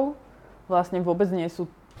founderov vlastne vôbec nie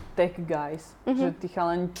sú tech guys. Že tí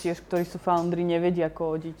chalani tiež, ktorí sú founderi, nevedia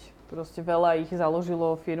kódiť. Proste veľa ich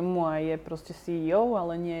založilo firmu a je proste CEO,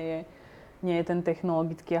 ale nie je ten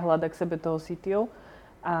technologický a hľadá k sebe toho CTO.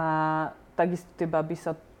 A takisto tie baby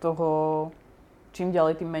sa toho čím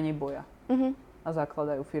ďalej tým menej boja. A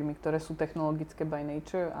zakladajú firmy, ktoré sú technologické by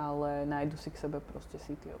nature, ale nájdu si k sebe proste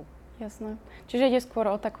CTO. Jasné. Čiže ide skôr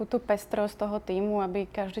o takú tú pestrosť toho tímu, aby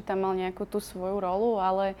každý tam mal nejakú tú svoju rolu,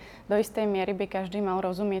 ale do istej miery by každý mal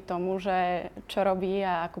rozumieť tomu, že čo robí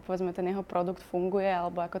a ako povedzme ten jeho produkt funguje,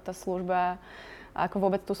 alebo ako tá služba, ako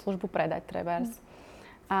vôbec tú službu predať trebárs.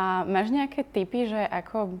 A máš nejaké tipy, že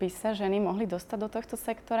ako by sa ženy mohli dostať do tohto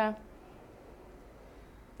sektora?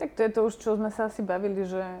 Tak to je to už, čo sme sa asi bavili,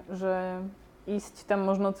 že ísť tam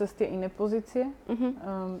možno cez tie iné pozície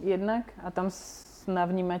jednak a tam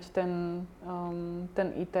navnímať ten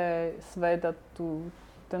IT svet a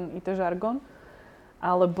ten IT žargon,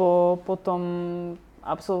 alebo potom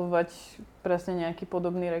absolvovať presne nejaký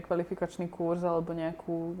podobný rekvalifikačný kurz alebo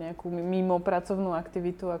nejakú mimo pracovnú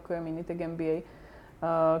aktivitu, ako je Minitech MBA,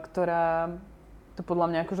 ktorá to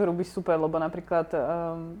podľa mňa akože robí super, lebo napríklad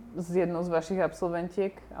z jednou z vašich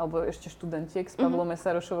absolventiek, alebo ešte študentiek s Pavlou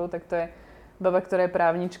Mesarošovou, tak to je baba, ktorá je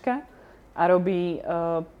právnička a robí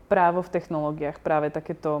právo v technológiách. Práve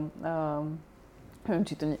takéto, neviem,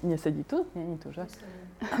 či to nesedí tu? Nie tu, že?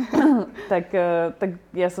 tak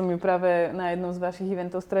ja som ju práve na jednom z vašich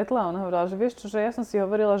eventov stretla a ona hovorila, že vieš čo, že ja som si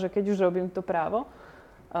hovorila, že keď už robím to právo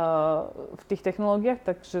v tých technológiách,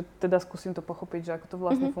 takže teda skúsim to pochopiť, že ako to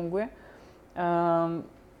vlastne funguje.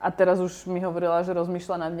 A teraz už mi hovorila, že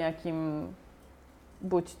rozmýšľa nad nejakým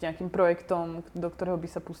projektom, do ktorého by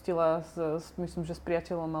sa pustila myslím, že s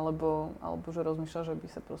priateľom, alebo že rozmýšľa, že by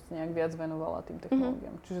sa proste nejak viac venovala tým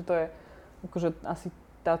technológiám. Čiže to je akože asi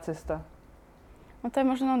tá cesta. No to je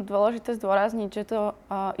možno dôležité zdôrazniť, že to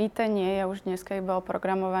IT nie je už dneska iba o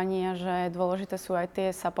programovaní a že dôležité sú aj tie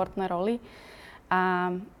supportné roly.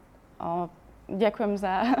 A ďakujem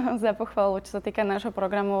za pochvalu, čo sa týka nášho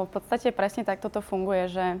programu. V podstate presne takto to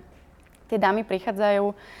funguje, že tie dámy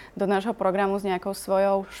prichádzajú do nášho programu s nejakou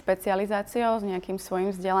svojou špecializáciou, s nejakým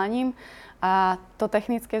svojim vzdelaním a to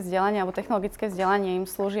technické vzdelanie alebo technologické vzdelanie im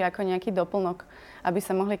slúži ako nejaký doplnok, aby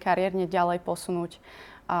sa mohli kariérne ďalej posunúť.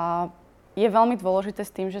 A je veľmi dôležité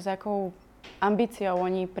s tým, že s akou ambíciou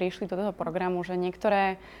oni prišli do toho programu, že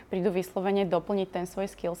niektoré prídu vyslovene doplniť ten svoj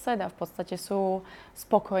skillset a v podstate sú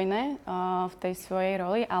spokojné v tej svojej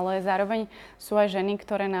roli, ale zároveň sú aj ženy,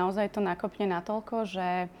 ktoré naozaj to nakopne natoľko,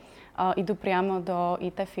 že idú priamo do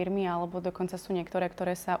IT firmy alebo dokonca sú niektoré,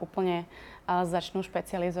 ktoré sa úplne začnú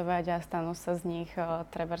špecializovať a stanú sa z nich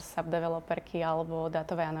trebárs subdeveloperky alebo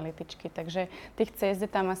dátové analytičky. Takže tých ciest je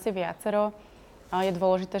tam asi viacero. Je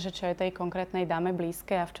dôležité, že čo je tej konkrétnej dáme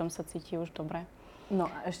blízke a v čom sa cíti už dobre.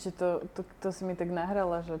 No a ešte to si mi tak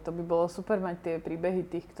nahrala, že to by bolo super mať tie príbehy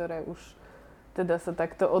tých, ktoré už teda sa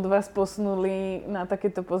takto od vás posunuli na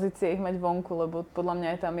takéto pozície, ich mať vonku, lebo podľa mňa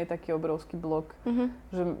aj tam je taký obrovský blok,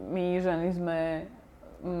 že my ženy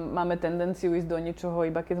máme tendenciu ísť do niečoho,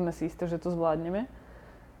 iba keď sme si isté, že to zvládneme.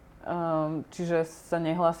 Čiže sa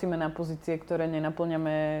nehlásime na pozície, ktoré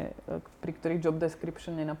nenaplňame, pri ktorých job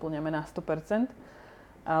description nenaplňame na 100%,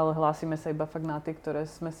 ale hlásime sa iba fakt na tie, ktoré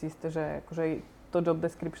sme si isté, že akože to job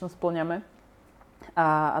description spĺňame.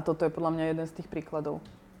 A toto je podľa mňa jeden z tých príkladov.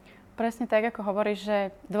 Presne tak, ako hovoríš, že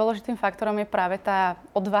dôležitým faktorom je práve tá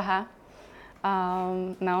odvaha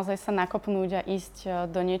naozaj sa nakopnúť a ísť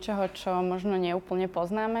do niečoho, čo možno neúplne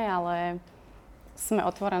poznáme, ale sme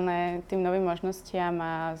otvorené tým novým možnostiam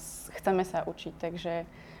a chceme sa učiť, takže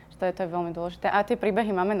to je veľmi dôležité. A tie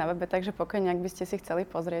príbehy máme na webe, takže pokojne, ak by ste si chceli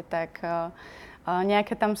pozrieť, tak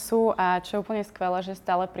nejaké tam sú a čo je úplne skvelé, že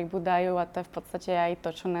stále pribúdajú a to je v podstate aj to,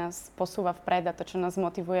 čo nás posúva vpred a to, čo nás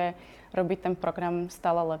motivuje robiť ten program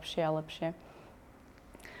stále lepšie a lepšie.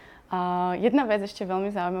 Jedna vec ešte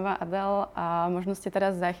veľmi zaujímavá, Adel, a možno ste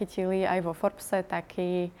teraz zachytili aj vo Forbese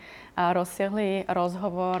taký rozsiahly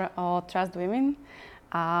rozhovor o Trust Women.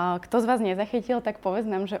 A kto z vás nezachytil, tak povedz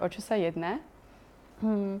nám, že o čo sa jedná.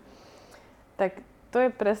 Tak to je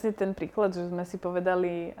presne ten príklad, že sme si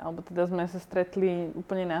povedali, alebo teda sme sa stretli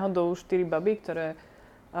úplne náhodou 4 baby, ktoré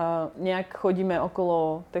nejak chodíme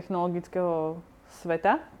okolo technologického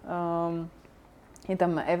sveta. Je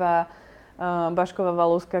tam Eva, Bašková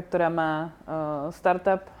Valovská, ktorá má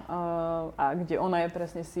startup a kde ona je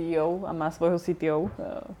presne CEO a má svojho CTO.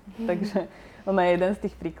 Takže ona je jeden z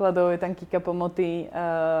tých príkladov, je tam Kika Pomoty,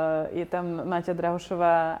 je tam Máťa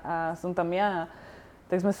Drahošová a som tam ja.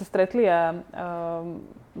 Tak sme sa stretli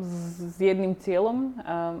s jedným cieľom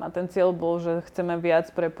a ten cieľ bol, že chceme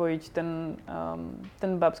viac prepojiť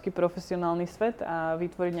ten babský profesionálny svet a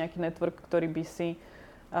vytvoriť nejaký network, ktorý by si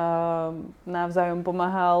navzájom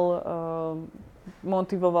pomáhal,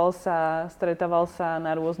 motivoval sa, stretával sa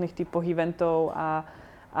na rôznych typoch eventov a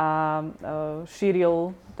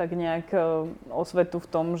šíril tak nejak osvetu v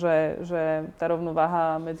tom, že tá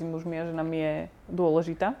rovnováha medzi mužmi a ženami je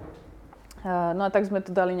dôležitá. No a tak sme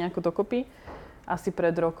to dali nejako dokopy. Asi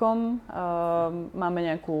pred rokom máme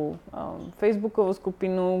nejakú facebookovú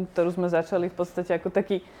skupinu, ktorú sme začali v podstate ako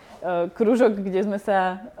taký kružok, kde sme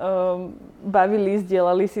sa bavili,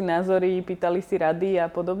 zdieľali si názory, pýtali si rady a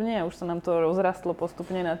podobne. A už sa nám to rozrastlo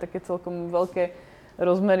postupne na také celkom veľké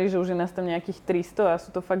rozmery, že už je nás tam nejakých 300 a sú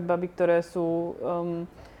to fakt baby, ktoré sú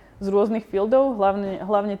z rôznych fieldov,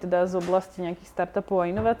 hlavne teda z oblasti nejakých startupov a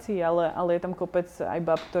inovácií, ale je tam kopec aj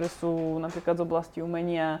bab, ktoré sú napríklad z oblasti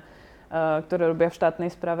umenia, ktoré robia v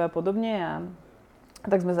štátnej správe a podobne. A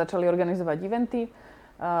tak sme začali organizovať eventy.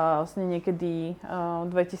 Vlastne niekedy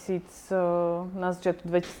na začiatku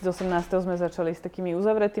 2018 sme začali s takými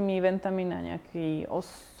uzavretými eventami na nejaký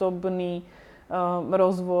osobný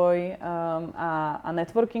rozvoj a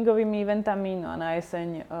networkingovými eventami. No a na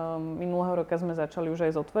jeseň minulého roka sme začali už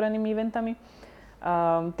aj s otvorenými eventami.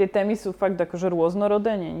 Tie témy sú fakt akože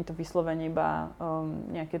rôznorodé, nie je to vyslovene iba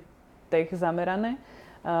nejaké tech zamerané.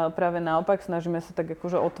 Práve naopak, snažíme sa tak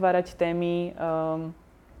akože otvárať témy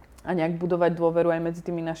a nejak budovať dôveru aj medzi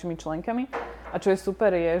tými našimi členkami. A čo je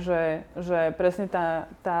super je, že presne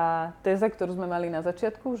tá téza, ktorú sme mali na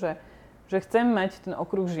začiatku, že chcem mať ten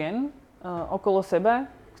okruh žien okolo seba,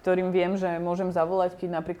 ktorým viem, že môžem zavolať,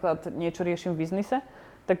 keď napríklad niečo riešim v biznise,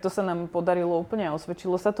 tak to sa nám podarilo úplne a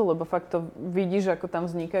osvedčilo sa to, lebo fakt to vidíš, ako tam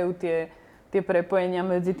vznikajú tie prepojenia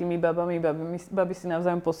medzi tými babami. Baby si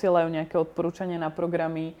navzájom posielajú nejaké odporúčania na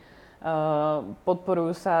programy,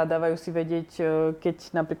 podporujú sa, dávajú si vedieť, keď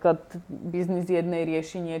napríklad biznis jednej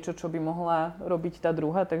rieši niečo, čo by mohla robiť tá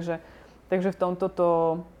druhá. Takže v tomto to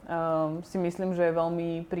si myslím, že je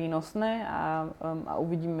veľmi prínosné a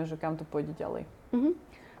uvidíme, že kam to pôjde ďalej. Mm-hmm.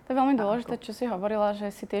 To je veľmi dôležité, čo si hovorila, že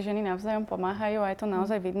si tie ženy navzájom pomáhajú a je to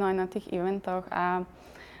naozaj vidno aj na tých eventoch a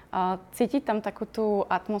cítiť tam takú tú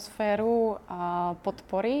atmosféru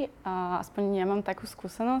podpory, aspoň ja mám takú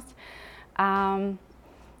skúsenosť. A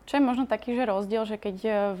čo je možno taký, že rozdiel, že keď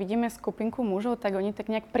vidíme skupinku mužov, tak oni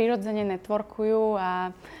tak nejak prirodzene networkujú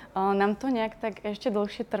a nám to nejak tak ešte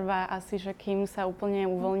dlhšie trvá asi, že kým sa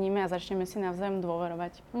úplne uvoľníme a začneme si navzájom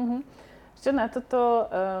dôverovať. Mm-hmm. Ešte na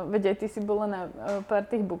toto, veď aj ty si bola na pár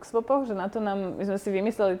tých bookswapoch, že na to my sme si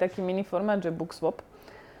vymysleli taký mini formát, že bookswap,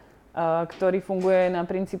 ktorý funguje na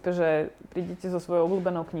princípe, že prídete so svojou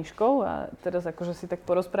obľúbenou knižkou a teraz akože si tak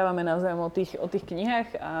porozprávame navzájom o tých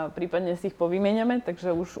knihách a prípadne si ich povymieňame,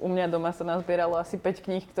 takže už u mňa doma sa nazbieralo asi 5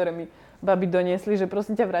 kníh, ktoré mi babi doniesli, že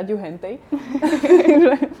prosím ťa vráť ju hentej.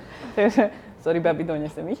 Takže, sorry babi,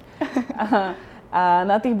 donesem ich. A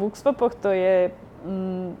na tých bookswapoch to je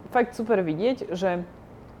fakt super vidieť, že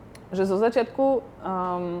zo začiatku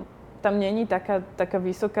tam není taká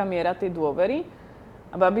vysoká miera tej dôvery,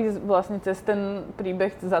 a babi vlastne cez ten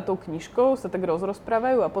príbeh za tou knižkou sa tak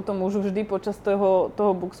rozprávajú a potom už vždy počas toho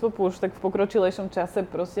bookswapu už tak v pokročilejšom čase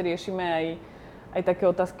proste riešime aj také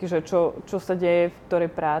otázky, že čo sa deje v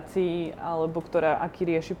ktorej práci alebo aký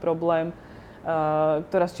rieši problém,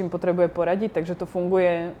 ktorá s čím potrebuje poradiť. Takže to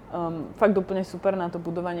funguje fakt úplne super na to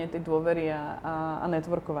budovanie tej dôvery a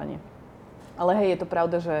networkovanie. Ale hej, je to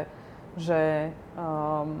pravda, že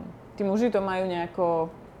tí muži to majú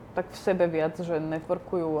nejako tak v sebe viac, že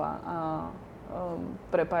networkujú a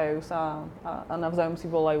prepájajú sa a navzájom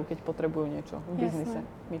si volajú, keď potrebujú niečo v biznise.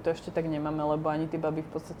 My to ešte tak nemáme, lebo ani tie baby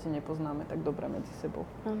v podstate nepoznáme tak dobre medzi sebou.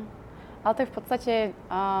 Ale to je v podstate,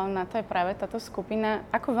 na to je práve táto skupina.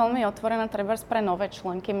 Ako veľmi je otvorená trebárs pre nové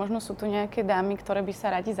členky? Možno sú tu nejaké dámy, ktoré by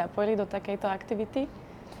sa radi zapojili do takejto aktivity?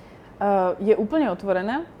 Je úplne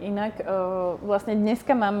otvorená. Inak vlastne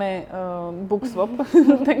dneska máme bookswap,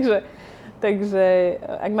 Takže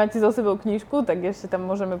ak máte so sebou knižku, tak ešte tam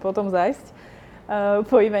môžeme potom zájsť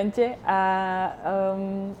po evente. A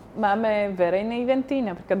máme verejné eventy,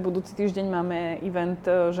 napríklad budúci týždeň máme event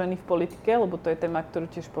Ženy v politike, lebo to je téma, ktorú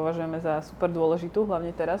tiež považujeme za super dôležitú, hlavne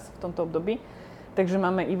teraz, v tomto období. Takže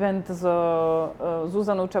máme event s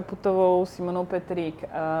Zuzanou Čaputovou, Simonou Petrík,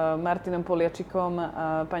 Martinom Poliačikom,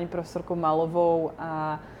 pani profesorkou Malovou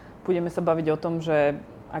a budeme sa baviť o tom, že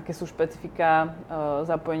aké sú špecifika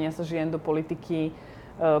zapojenia sa žien do politiky,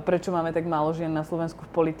 prečo máme tak málo žien na Slovensku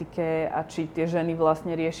v politike a či tie ženy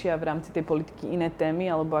vlastne riešia v rámci tej politiky iné témy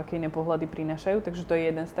alebo aké iné pohľady prinášajú. Takže to je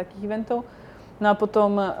jeden z takých eventov. No a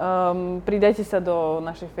potom pridajte sa do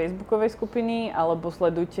našej facebookovej skupiny alebo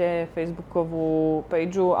sledujte facebookovú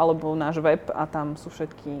pageu alebo náš web a tam sú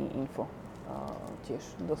všetky info tiež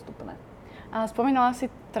dostupné. Spomínala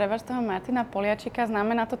si trebárs toho Martina Poliačika.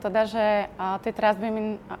 Znamená to teda, že tie Trust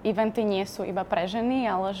Women eventy nie sú iba pre ženy,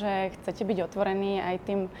 ale že chcete byť otvorení aj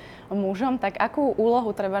tým mužom. Tak akú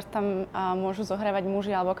úlohu trebárs tam môžu zohrávať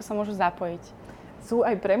muži, alebo ako sa môžu zapojiť? Sú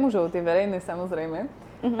aj pre mužov, tie verejné samozrejme.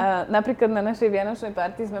 Napríklad na našej vianočnej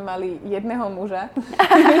party sme mali jedného muža,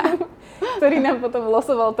 ktorý nám potom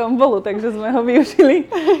losoval tombolu, takže sme ho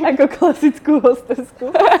využili ako klasickú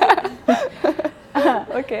hostesku.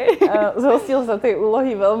 Okay. Zhostil sa tej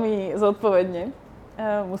úlohy veľmi zodpovedne,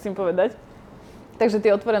 musím povedať. Takže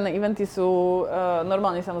tie otvorené eventy sú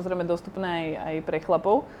normálne samozrejme dostupné aj pre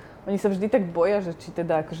chlapov. Oni sa vždy tak boja, že či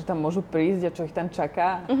teda akože tam môžu prísť a čo ich tam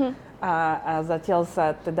čaká. A zatiaľ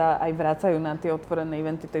sa teda aj vracajú na tie otvorené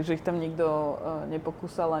eventy, takže ich tam nikto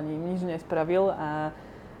nepokúsal ani nič nespravil.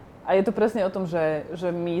 A je to presne o tom, že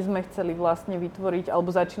my sme chceli vlastne vytvoriť,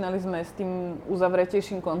 alebo začínali sme s tým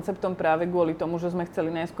uzavretejším konceptom práve kvôli tomu, že sme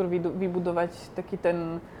chceli najskôr vybudovať taký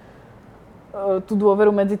tú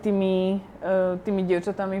dôveru medzi tými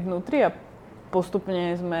dievčatami vnútri a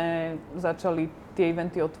postupne sme začali tie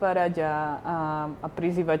eventy otvárať a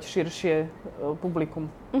prizývať širšie publikum.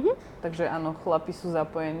 Takže áno, chlapi sú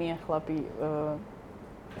zapojení a chlapi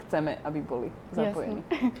chceme, aby boli zapojení.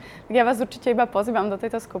 Ja vás určite iba pozývam do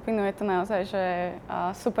tejto skupiny. Je to naozaj že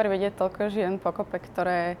super vidieť toľko žien pokope,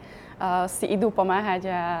 ktoré si idú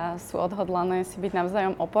pomáhať a sú odhodlané si byť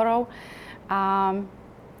navzájom oporou. A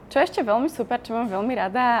čo je ešte veľmi super, čo mám veľmi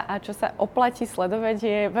rada a čo sa oplatí sledovať,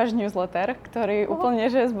 je váš newsletter, ktorý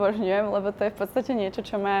úplne že zbožňujem, lebo to je v podstate niečo,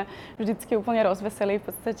 čo ma vždycky úplne rozveselí.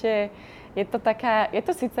 V podstate je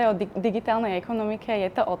to síce o digitálnej ekonomike,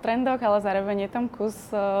 je to o trendoch, ale zároveň je tam kus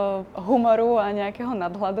humoru a nejakého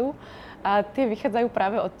nadhľadu. A tie vychádzajú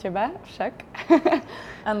práve od teba však.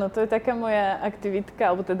 Áno, to je taká moja aktivitka,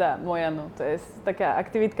 alebo teda moja, no, to je taká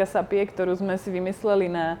aktivitka Sapie, ktorú sme si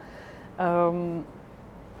vymysleli na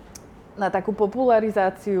takú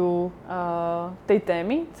popularizáciu tej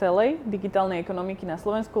témy celej digitálnej ekonomiky na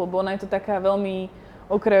Slovensku, lebo ona je to taká veľmi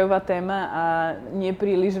okrajová téma a nie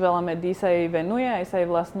príliš veľa médií sa jej venuje, aj sa jej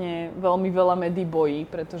vlastne veľmi veľa médií bojí,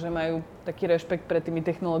 pretože majú taký rešpekt pred tými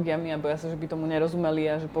technológiami a boja sa, že by tomu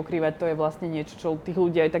nerozumeli a že pokrývať to je vlastne niečo, čo tých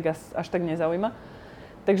ľudí aj tak až tak nezaujíma.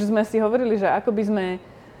 Takže sme si hovorili, že ako by sme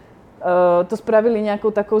to spravili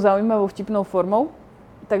nejakou takou zaujímavou, vtipnou formou.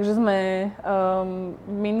 Takže sme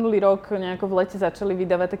minulý rok nejako v lete začali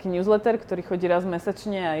vydávať taký newsletter, ktorý chodí raz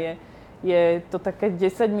mesačne a je to také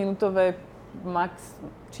 10-minútové max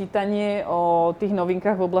čítanie o tých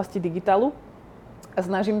novinkách v oblasti digitálu. A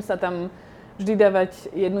snažím sa tam vždy dávať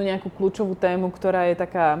jednu nejakú kľúčovú tému, ktorá je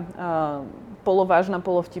taká polovážna,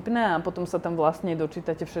 polovtipná a potom sa tam vlastne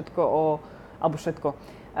dočítate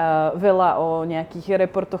veľa o nejakých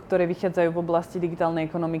reportoch, ktoré vychádzajú v oblasti digitálnej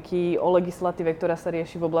ekonomiky, o legislatíve, ktorá sa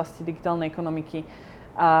rieši v oblasti digitálnej ekonomiky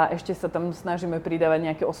a ešte sa tam snažíme pridávať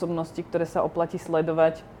nejaké osobnosti, ktoré sa oplatí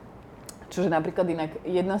sledovať. Čože napríklad inak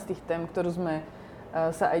jedna z tých tém, ktorú sme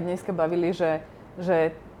sa aj dneska bavili, že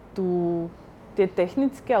tie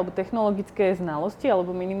technické alebo technologické znalosti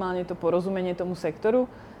alebo minimálne to porozumenie tomu sektoru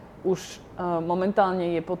už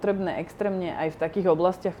momentálne je potrebné extrémne aj v takých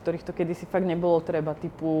oblastiach, v ktorých to kedysi fakt nebolo treba,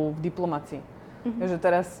 typu v diplomácii. Takže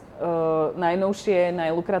teraz najnovšie,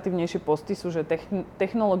 najlukratívnejšie posty sú, že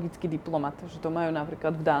technologický diplomat. Že to majú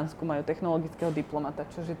napríklad v Dánsku, majú technologického diplomata,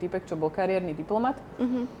 čože typek, čo bol kariérny diplomat.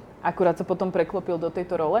 Akurát sa potom preklopil do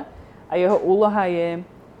tejto role a jeho úloha je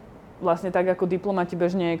vlastne tak, ako diplomati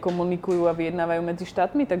bežne komunikujú a vyjednávajú medzi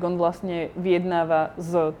štátmi, tak on vlastne vyjednáva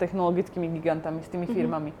s technologickými gigantami, s tými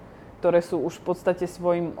firmami, ktoré sú už v podstate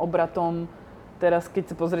svojim obratom. Teraz, keď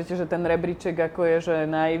sa pozriete, že ten rebríček, ako je, že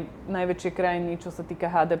najväčšie krajiny, čo sa týka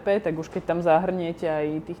HDP, tak už keď tam zahrniete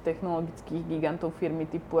aj tých technologických gigantov firmy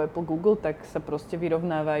typu Apple, Google, tak sa proste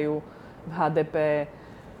vyrovnávajú v HDP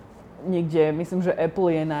niekde, myslím, že Apple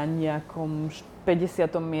je na nejakom 50.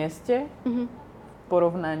 mieste v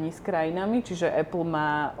porovnaní s krajinami, čiže Apple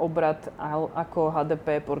má obrat ako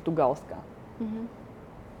HDP Portugalska.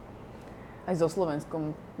 Aj so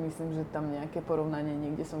Slovenskom, myslím, že tam nejaké porovnanie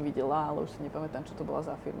niekde som videla, ale už si nepamätám, čo to bola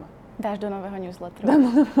za firma. Dáš do nového newsletteru.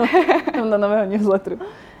 Dám do nového newsletteru.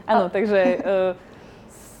 Áno, takže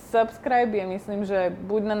subscribe je, myslím, že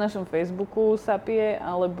buď na našom Facebooku Sapie,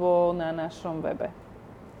 alebo na našom webe.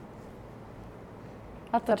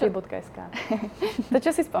 A Sapie.sk. To,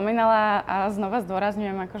 čo si spomínala, a znova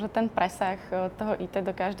zdôrazňujem, akože ten presah toho IT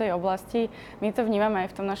do každej oblasti, my to vnímame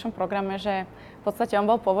aj v tom našom programe, že v podstate on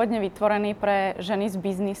bol pôvodne vytvorený pre ženy z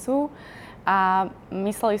biznisu a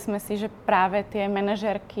mysleli sme si, že práve tie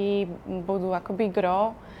manažérky budú akoby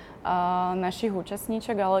gro našich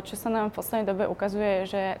účastníčok, ale čo sa nám v poslednej dobe ukazuje,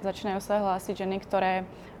 že začínajú sa hlásiť ženy, ktoré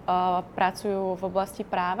pracujú v oblasti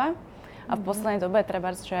práva a v poslednej dobe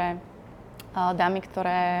trebárs, že dámy,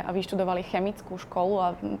 ktoré vyštudovali chemickú školu a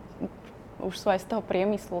už sú aj z toho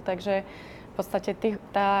priemyslu, takže v podstate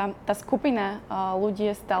tá skupina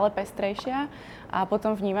ľudí je stále pestrejšia a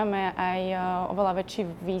potom vnímame aj oveľa väčší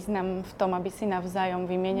význam v tom, aby si navzájom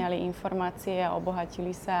vymieniali informácie a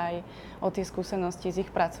obohatili sa aj o tie skúsenosti z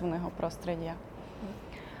ich pracovného prostredia.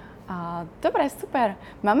 Dobre, super.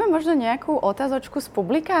 Máme možno nejakú otázočku z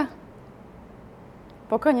publika?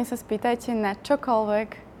 Pokojne sa spýtajte na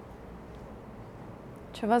čokoľvek,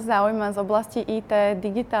 čo vás zaujíma z oblasti IT,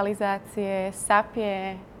 digitalizácie,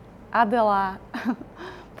 Sapie, Adela,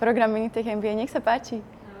 program Minitech MBA. Nech sa páči.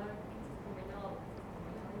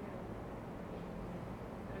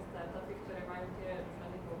 Startupy, ktoré majú tie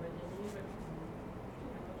ženy vo vedení, že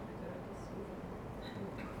ktoré to sú.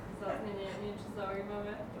 Zase niečo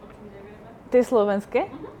zaujímavé, o čom nevieme. Tie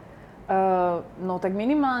slovenské? No tak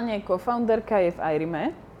minimálne co-founderka je v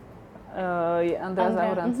IRIME. Je Andrea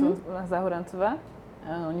Zahorancová.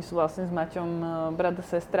 Oni sú vlastne s Maťom brat a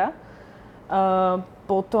sestra.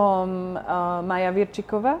 Potom Maja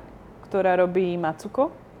Virčiková, ktorá robí Matsuko.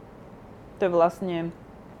 To je vlastne,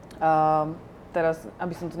 teraz,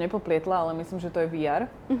 aby som to nepoplietla, ale myslím, že to je VR.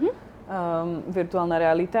 Virtuálna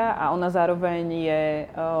realita. A ona zároveň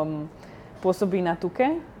pôsobí na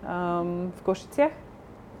Tuke v Košiciach.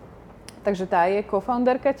 Takže tá je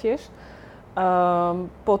co-founderka tiež.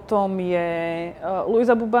 Potom je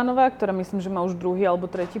Luisa Bubanová, ktorá myslím, že má už druhý alebo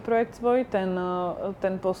tretí projekt svoj.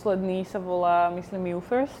 Ten posledný sa volá, myslím, You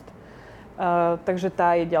First. Takže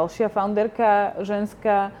tá je ďalšia founderka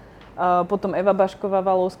ženská. Potom Eva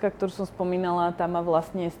Bašková-Valovská, ktorú som spomínala, tá má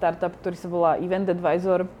vlastne startup, ktorý sa volá Event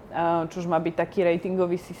Advisor, čo už má byť taký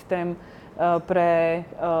ratingový systém pre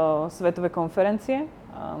svetové konferencie.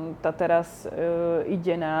 Tá teraz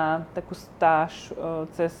ide na takú stáž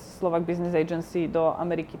cez Slovak Business Agency do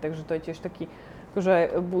Ameriky, takže to je tiež taký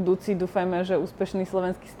akože budúci, dúfajme, že úspešný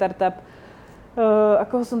slovenský startup.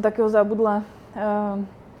 Ako som takého zabudla,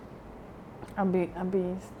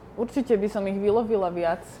 určite by som ich vylovila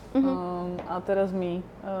viac, a teraz mi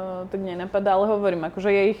tak nenapadá, ale hovorím,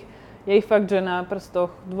 akože je ich fakt, že na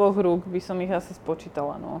prstoch 2 rúk by som ich asi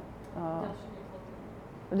spočítala, no.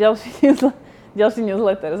 Ďalší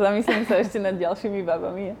newsletter. Zamyslím sa ešte nad ďalšími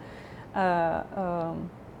babami.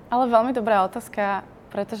 Ale veľmi dobrá otázka,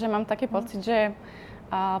 pretože mám taký pocit, že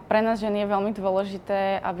pre nás ženy je veľmi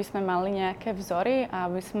dôležité, aby sme mali nejaké vzory a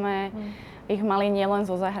aby sme ich mali nielen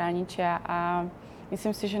zo zahraničia. A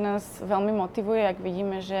myslím si, že nás veľmi motivuje, ak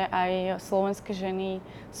vidíme, že aj slovenské ženy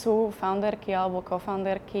sú founderky alebo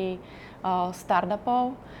co-founderky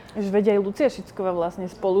startupov. Veď aj Lucia Šicková vlastne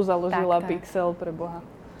spolu založila Pixel, pre Boha.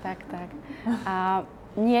 Tak. A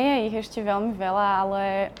nie je ich ešte veľmi veľa,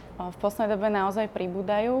 ale v poslednej dobe naozaj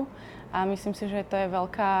pribúdajú a myslím si, že to je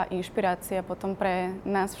veľká inšpirácia potom pre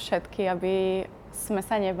nás všetky, aby sme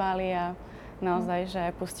sa nebáli a naozaj,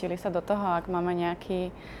 že pustili sa do toho, ak máme nejaký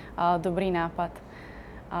dobrý nápad.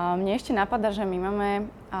 Mne ešte napadá, že my máme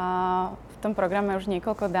v tom programe už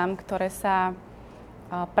niekoľko dám, ktoré sa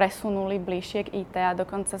presunuli bližšie k IT a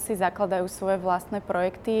dokonca si zakladajú svoje vlastné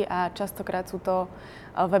projekty a častokrát sú to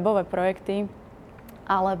webové projekty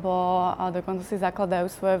alebo dokonca si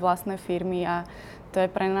zakladajú svoje vlastné firmy a to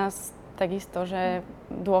je pre nás takisto, že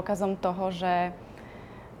dôkazom toho,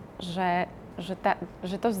 že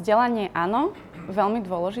to vzdelanie áno, veľmi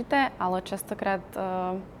dôležité, ale častokrát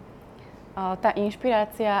tá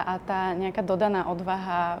inšpirácia a tá nejaká dodaná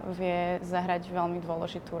odvaha vie zahrať veľmi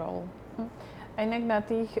dôležitú rolu. A inak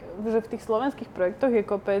že v tých slovenských projektoch je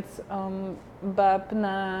kopec báb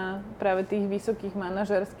na práve tých vysokých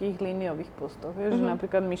manažerských líniových postoch. Že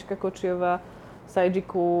napríklad Miška Kočiová z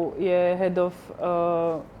IGQ je head of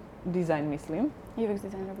design, myslím. UX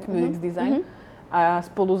design robí. UX design. A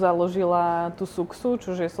spolu založila tú SUXu,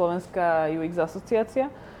 čo je Slovenská UX asociácia.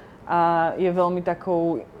 A je veľmi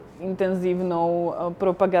takou intenzívnou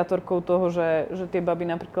propagátorkou toho, že tie baby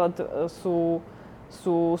napríklad sú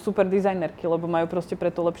super dizajnerky, lebo majú proste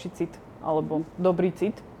preto lepší cit, alebo dobrý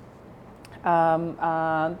cit.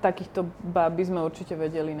 A takýchto báb by sme určite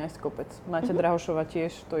vedeli nájsť kopec. Maťa Drahošová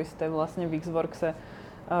tiež, to isté vlastne v Xworkse.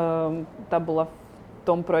 Tá bola v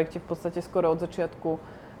tom projekte v podstate skoro od začiatku.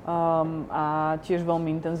 a tiež veľmi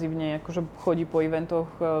intenzívne akože chodí po eventoch,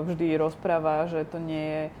 vždy rozpráva, že to nie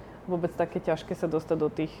je vôbec také ťažké sa dostať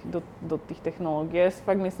do tých technológií. Ja si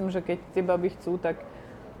fakt myslím, že keď tie baby chcú, tak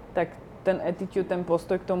ten attitude, ten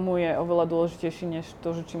postoj k tomu je oveľa dôležitejší než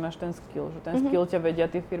to, že či máš ten skill. Že ten skill ťa vedia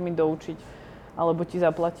tie firmy doučiť, alebo ti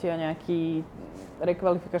zaplatia nejaký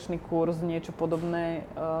rekvalifikačný kurz, niečo podobné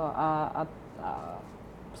a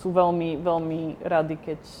sú veľmi, veľmi radi,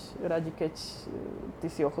 keď ty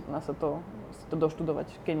si ochotná sa to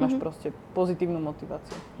doštudovať, keď máš proste pozitívnu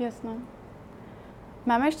motiváciu. Jasné.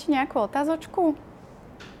 Máme ešte nejakú otázočku?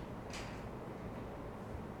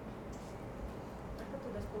 Ako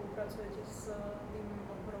teda spolupracujete s tým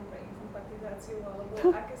odborom pre informatizáciu, alebo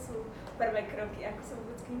aké sú prvé kroky, ako sa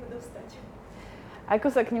vôbec k nim dostať? Ako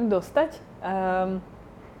sa k ním dostať?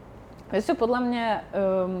 Vieš čo, podľa mňa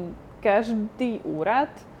každý úrad,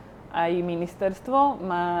 aj ministerstvo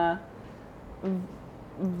má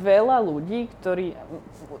veľa ľudí,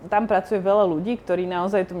 tam pracuje veľa ľudí, ktorí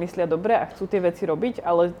naozaj to myslia dobre a chcú tie veci robiť,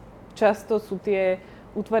 ale často sú tie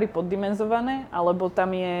útvary poddimenzované, alebo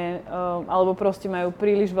alebo proste majú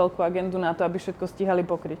príliš veľkú agendu na to, aby všetko stíhali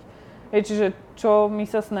pokryť. Čiže čo my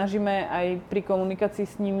sa snažíme aj pri komunikácii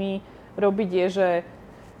s nimi robiť je, že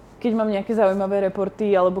keď mám nejaké zaujímavé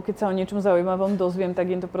reporty, alebo keď sa o niečom zaujímavom dozviem,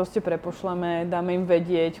 tak im to proste prepošleme, dáme im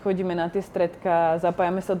vedieť, chodíme na tie stretká,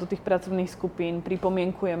 zapájame sa do tých pracovných skupín,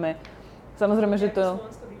 pripomienkujeme. Samozrejme, že to...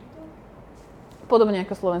 Slovensko Digital? Podobne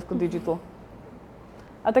ako Slovensko Digital.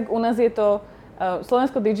 A tak u nás je to...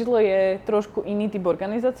 Slovensko Digital je trošku iný typ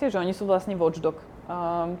organizácie, že oni sú vlastne watchdog.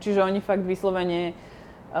 Čiže oni fakt vyslovene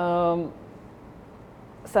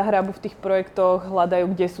sa hrabu v tých projektoch,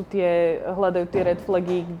 hľadajú tie red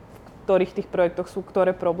flagy, v ktorých tých projektoch sú ktoré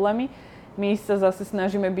problémy. My sa zase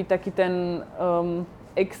snažíme byť taký ten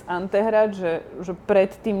ex ante hráč, že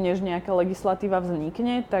predtým, než nejaká legislatíva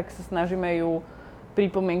vznikne, tak sa snažíme ju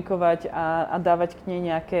pripomienkovať a dávať k nej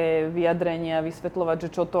nejaké vyjadrenia, vysvetľovať, že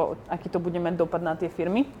aký to bude mať dopad na tie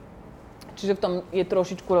firmy. Čiže v tom je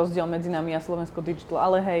trošičku rozdiel medzi nami a Slovensko Digital.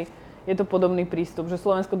 Ale hej, je to podobný prístup, že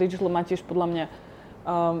Slovensko Digital má tiež podľa mňa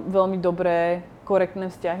veľmi dobré, korektné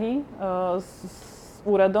vzťahy s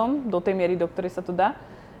úradom, do tej miery, do ktorej sa to dá.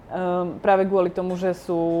 Práve kvôli tomu, že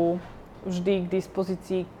sú vždy k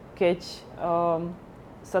dispozícii, keď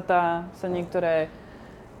sa niektoré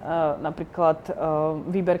napríklad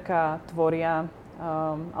výberka tvoria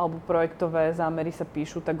alebo projektové zámery sa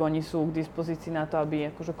píšu, tak oni sú k dispozícii na to, aby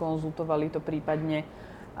akože konzultovali to prípadne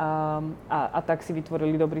a tak si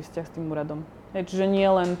vytvorili dobrý vzťah s tým úradom. Čiže nie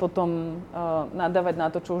len potom nadávať na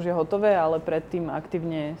to, čo už je hotové, ale predtým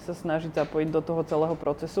aktívne sa snažiť zapojiť do toho celého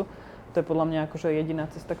procesu. To je podľa mňa akože jediná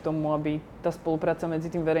cesta k tomu, aby tá spolupráca medzi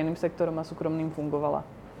tým verejným sektorom a súkromným fungovala.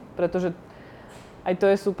 Pretože aj to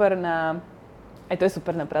je super na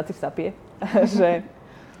práci v SAPie,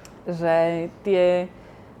 že tie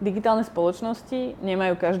digitálne spoločnosti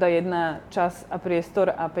nemajú každá jedna čas a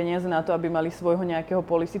priestor a peniaze na to, aby mali svojho nejakého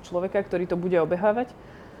policy človeka, ktorý to bude obehávať.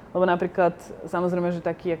 Lebo napríklad, samozrejme, že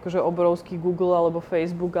taký akože obrovský Google alebo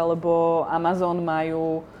Facebook alebo Amazon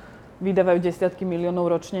vydávajú desiatky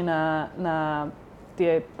miliónov ročne na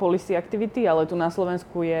tie policy activity, ale tu na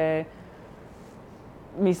Slovensku je,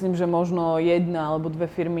 myslím, že možno jedna alebo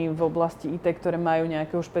dve firmy v oblasti IT, ktoré majú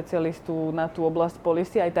nejakého špecialistu na tú oblasť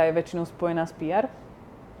policy, aj tá je väčšinou spojená s PR.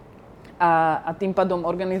 A tým pádom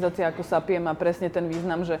organizácia ako SAPie má presne ten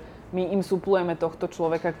význam, že my im suplujeme tohto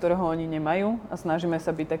človeka, ktorého oni nemajú a snažíme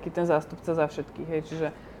sa byť taký ten zástupca za všetkých. Hej. Čiže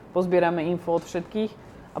pozbierame info od všetkých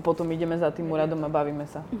a potom ideme za tým úradom a bavíme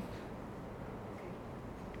sa.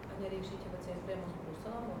 A neriešite veci aj priamo s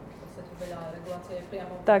Bruselom? V podstate veľa regulácie je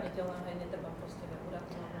priamo tak. viditeľná, hej, netreba proste úrad,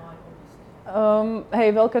 no aj obísť. Hej,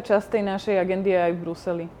 veľká časť tej našej agendy je aj v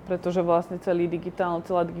Bruseli, pretože vlastne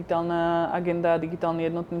celá digitálna agenda, digitálny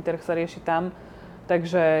jednotný trh sa rieši tam.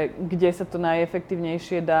 Takže kde sa to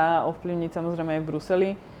najefektívnejšie dá ovplyvniť, samozrejme aj v Bruseli.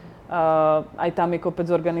 Aj tam je kopec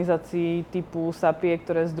organizácií typu SAPie,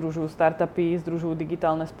 ktoré združujú startupy, združujú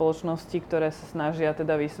digitálne spoločnosti, ktoré sa snažia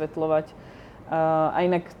teda vysvetľovať. A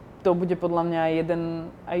inak to bude podľa mňa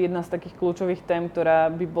aj jedna z takých kľúčových tém, ktorá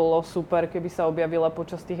by bolo super, keby sa objavila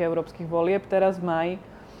počas tých európskych volieb teraz v máji,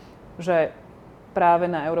 že práve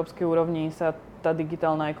na európskej úrovni sa tá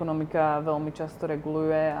digitálna ekonomika veľmi často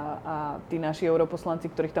reguluje a tí naši europoslanci,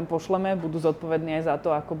 ktorých tam pošleme, budú zodpovední aj za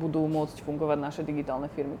to, ako budú môcť fungovať naše digitálne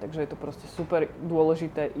firmy. Takže je to proste super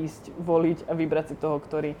dôležité ísť voliť a vybrať si toho,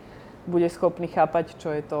 ktorý bude schopný chápať, čo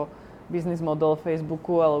je to business model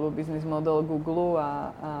Facebooku alebo business model Google a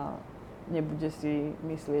nebude si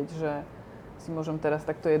myslieť, že si môžem teraz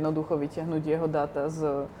takto jednoducho vytiahnuť jeho dáta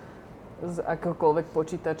z z akéhokoľvek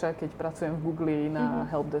počítača, keď pracujem v Google na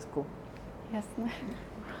helpdesku. Jasné.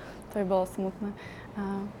 To by bolo smutné.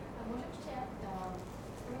 A môžem ešte,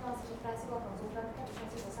 spomínala si, že práve si bola konzultantka, prišla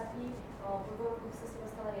si do SAPI, po 2 rokoch sa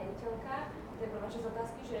stala riaditeľka. To je prvá časť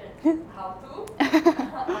otázky, že how to?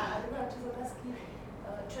 A druhá časť otázky,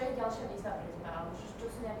 čo je ďalšia výzva pre teba? Alebo čo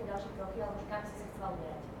sú nejaké ďalšie kroky, alebo kam si sa chcela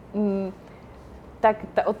uberať? Tak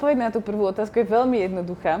tá odpoveď na tú prvú otázku je veľmi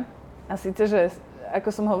jednoduchá. A síce, že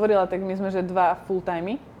ako som hovorila, tak my sme že 2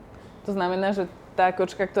 full-timey. To znamená, že tá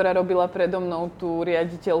kočka, ktorá robila predo mnou tú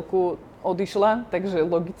riaditeľku, odišla, takže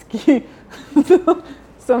logicky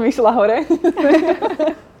som išla hore.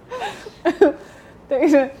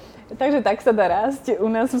 takže tak sa dá rásť u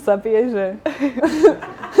nás v SAPie, že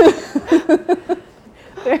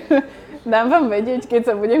dám vám vedieť,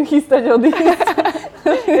 keď sa budem chystať odísť.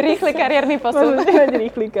 Rýchly kariérny posun. Môžete mať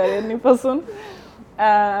rýchly kariérny posun.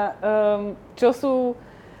 A čo sú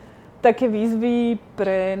také výzvy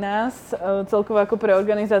pre nás, celkovo ako pre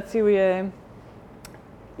organizáciu je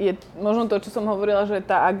možno to, čo som hovorila, že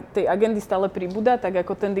tej agendy stále pribúda, tak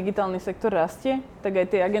ako ten digitálny sektor rastie, tak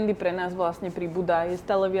aj tej agendy pre nás vlastne pribúda. Je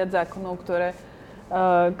stále viac zákonov,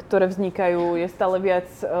 ktoré vznikajú, je stále viac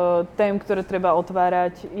tém, ktoré treba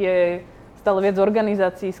otvárať, je stále viac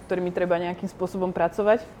organizácií, s ktorými treba nejakým spôsobom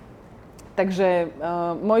pracovať. Takže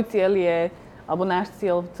môj cieľ je, alebo náš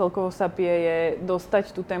cieľ celkovo SAPie je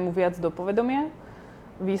dostať tú tému viac do povedomia,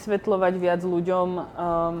 vysvetľovať viac ľuďom,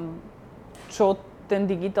 čo ten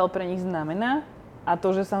digitál pre nich znamená a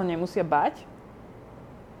to, že sa ho nemusia báť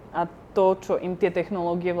a to, čo im tie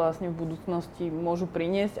technológie vlastne v budúcnosti môžu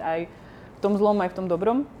priniesť aj v tom zlom, aj v tom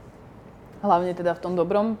dobrom. Hlavne teda v tom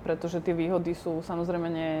dobrom, pretože tie výhody sú samozrejme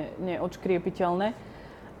neodškriepiteľné.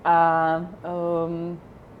 A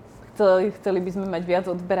chceli by sme mať viac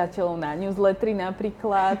odberateľov na newslettery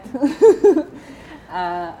napríklad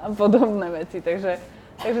a podobné veci. Takže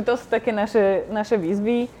to sú také naše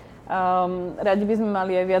výzvy. Radi by sme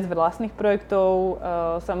mali aj viac vlastných projektov.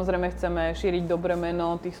 Samozrejme chceme šíriť dobré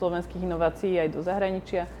meno tých slovenských inovácií aj do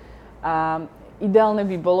zahraničia. A ideálne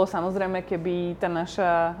by bolo samozrejme, keby tá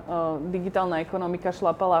naša digitálna ekonomika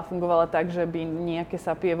šlapala a fungovala tak, že by nejaké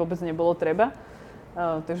SAPie vôbec nebolo treba.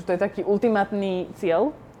 Takže to je taký ultimátny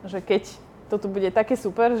cieľ, že keď toto bude také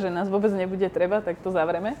super, že nás vôbec nebude treba, tak to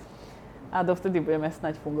zavreme a dovtedy budeme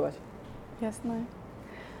snáď fungovať. Jasné.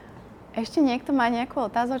 Ešte niekto má nejakú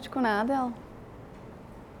otázočku na Adel?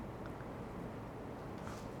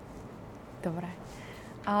 Dobre.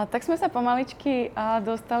 Tak sme sa pomaličky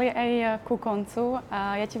dostali aj ku koncu.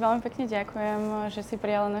 Ja ti veľmi pekne ďakujem, že si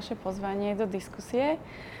prijala naše pozvanie do diskusie.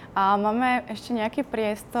 Máme ešte nejaký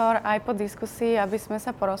priestor aj po diskusii, aby sme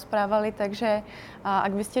sa porozprávali, takže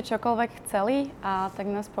ak by ste čokoľvek chceli,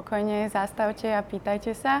 tak nás spokojne zastavte a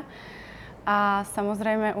pýtajte sa. A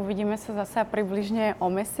samozrejme uvidíme sa zasa približne o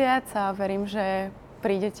mesiac a verím, že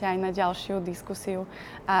prídete aj na ďalšiu diskusiu.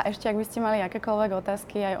 A ešte, ak by ste mali akékoľvek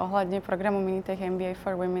otázky aj ohľadne programu Minitech MBA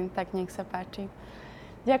for Women, tak nech sa páči.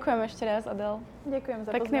 Ďakujem ešte raz, Adel. Ďakujem za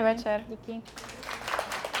pozvanie. Pekný večer. Díky.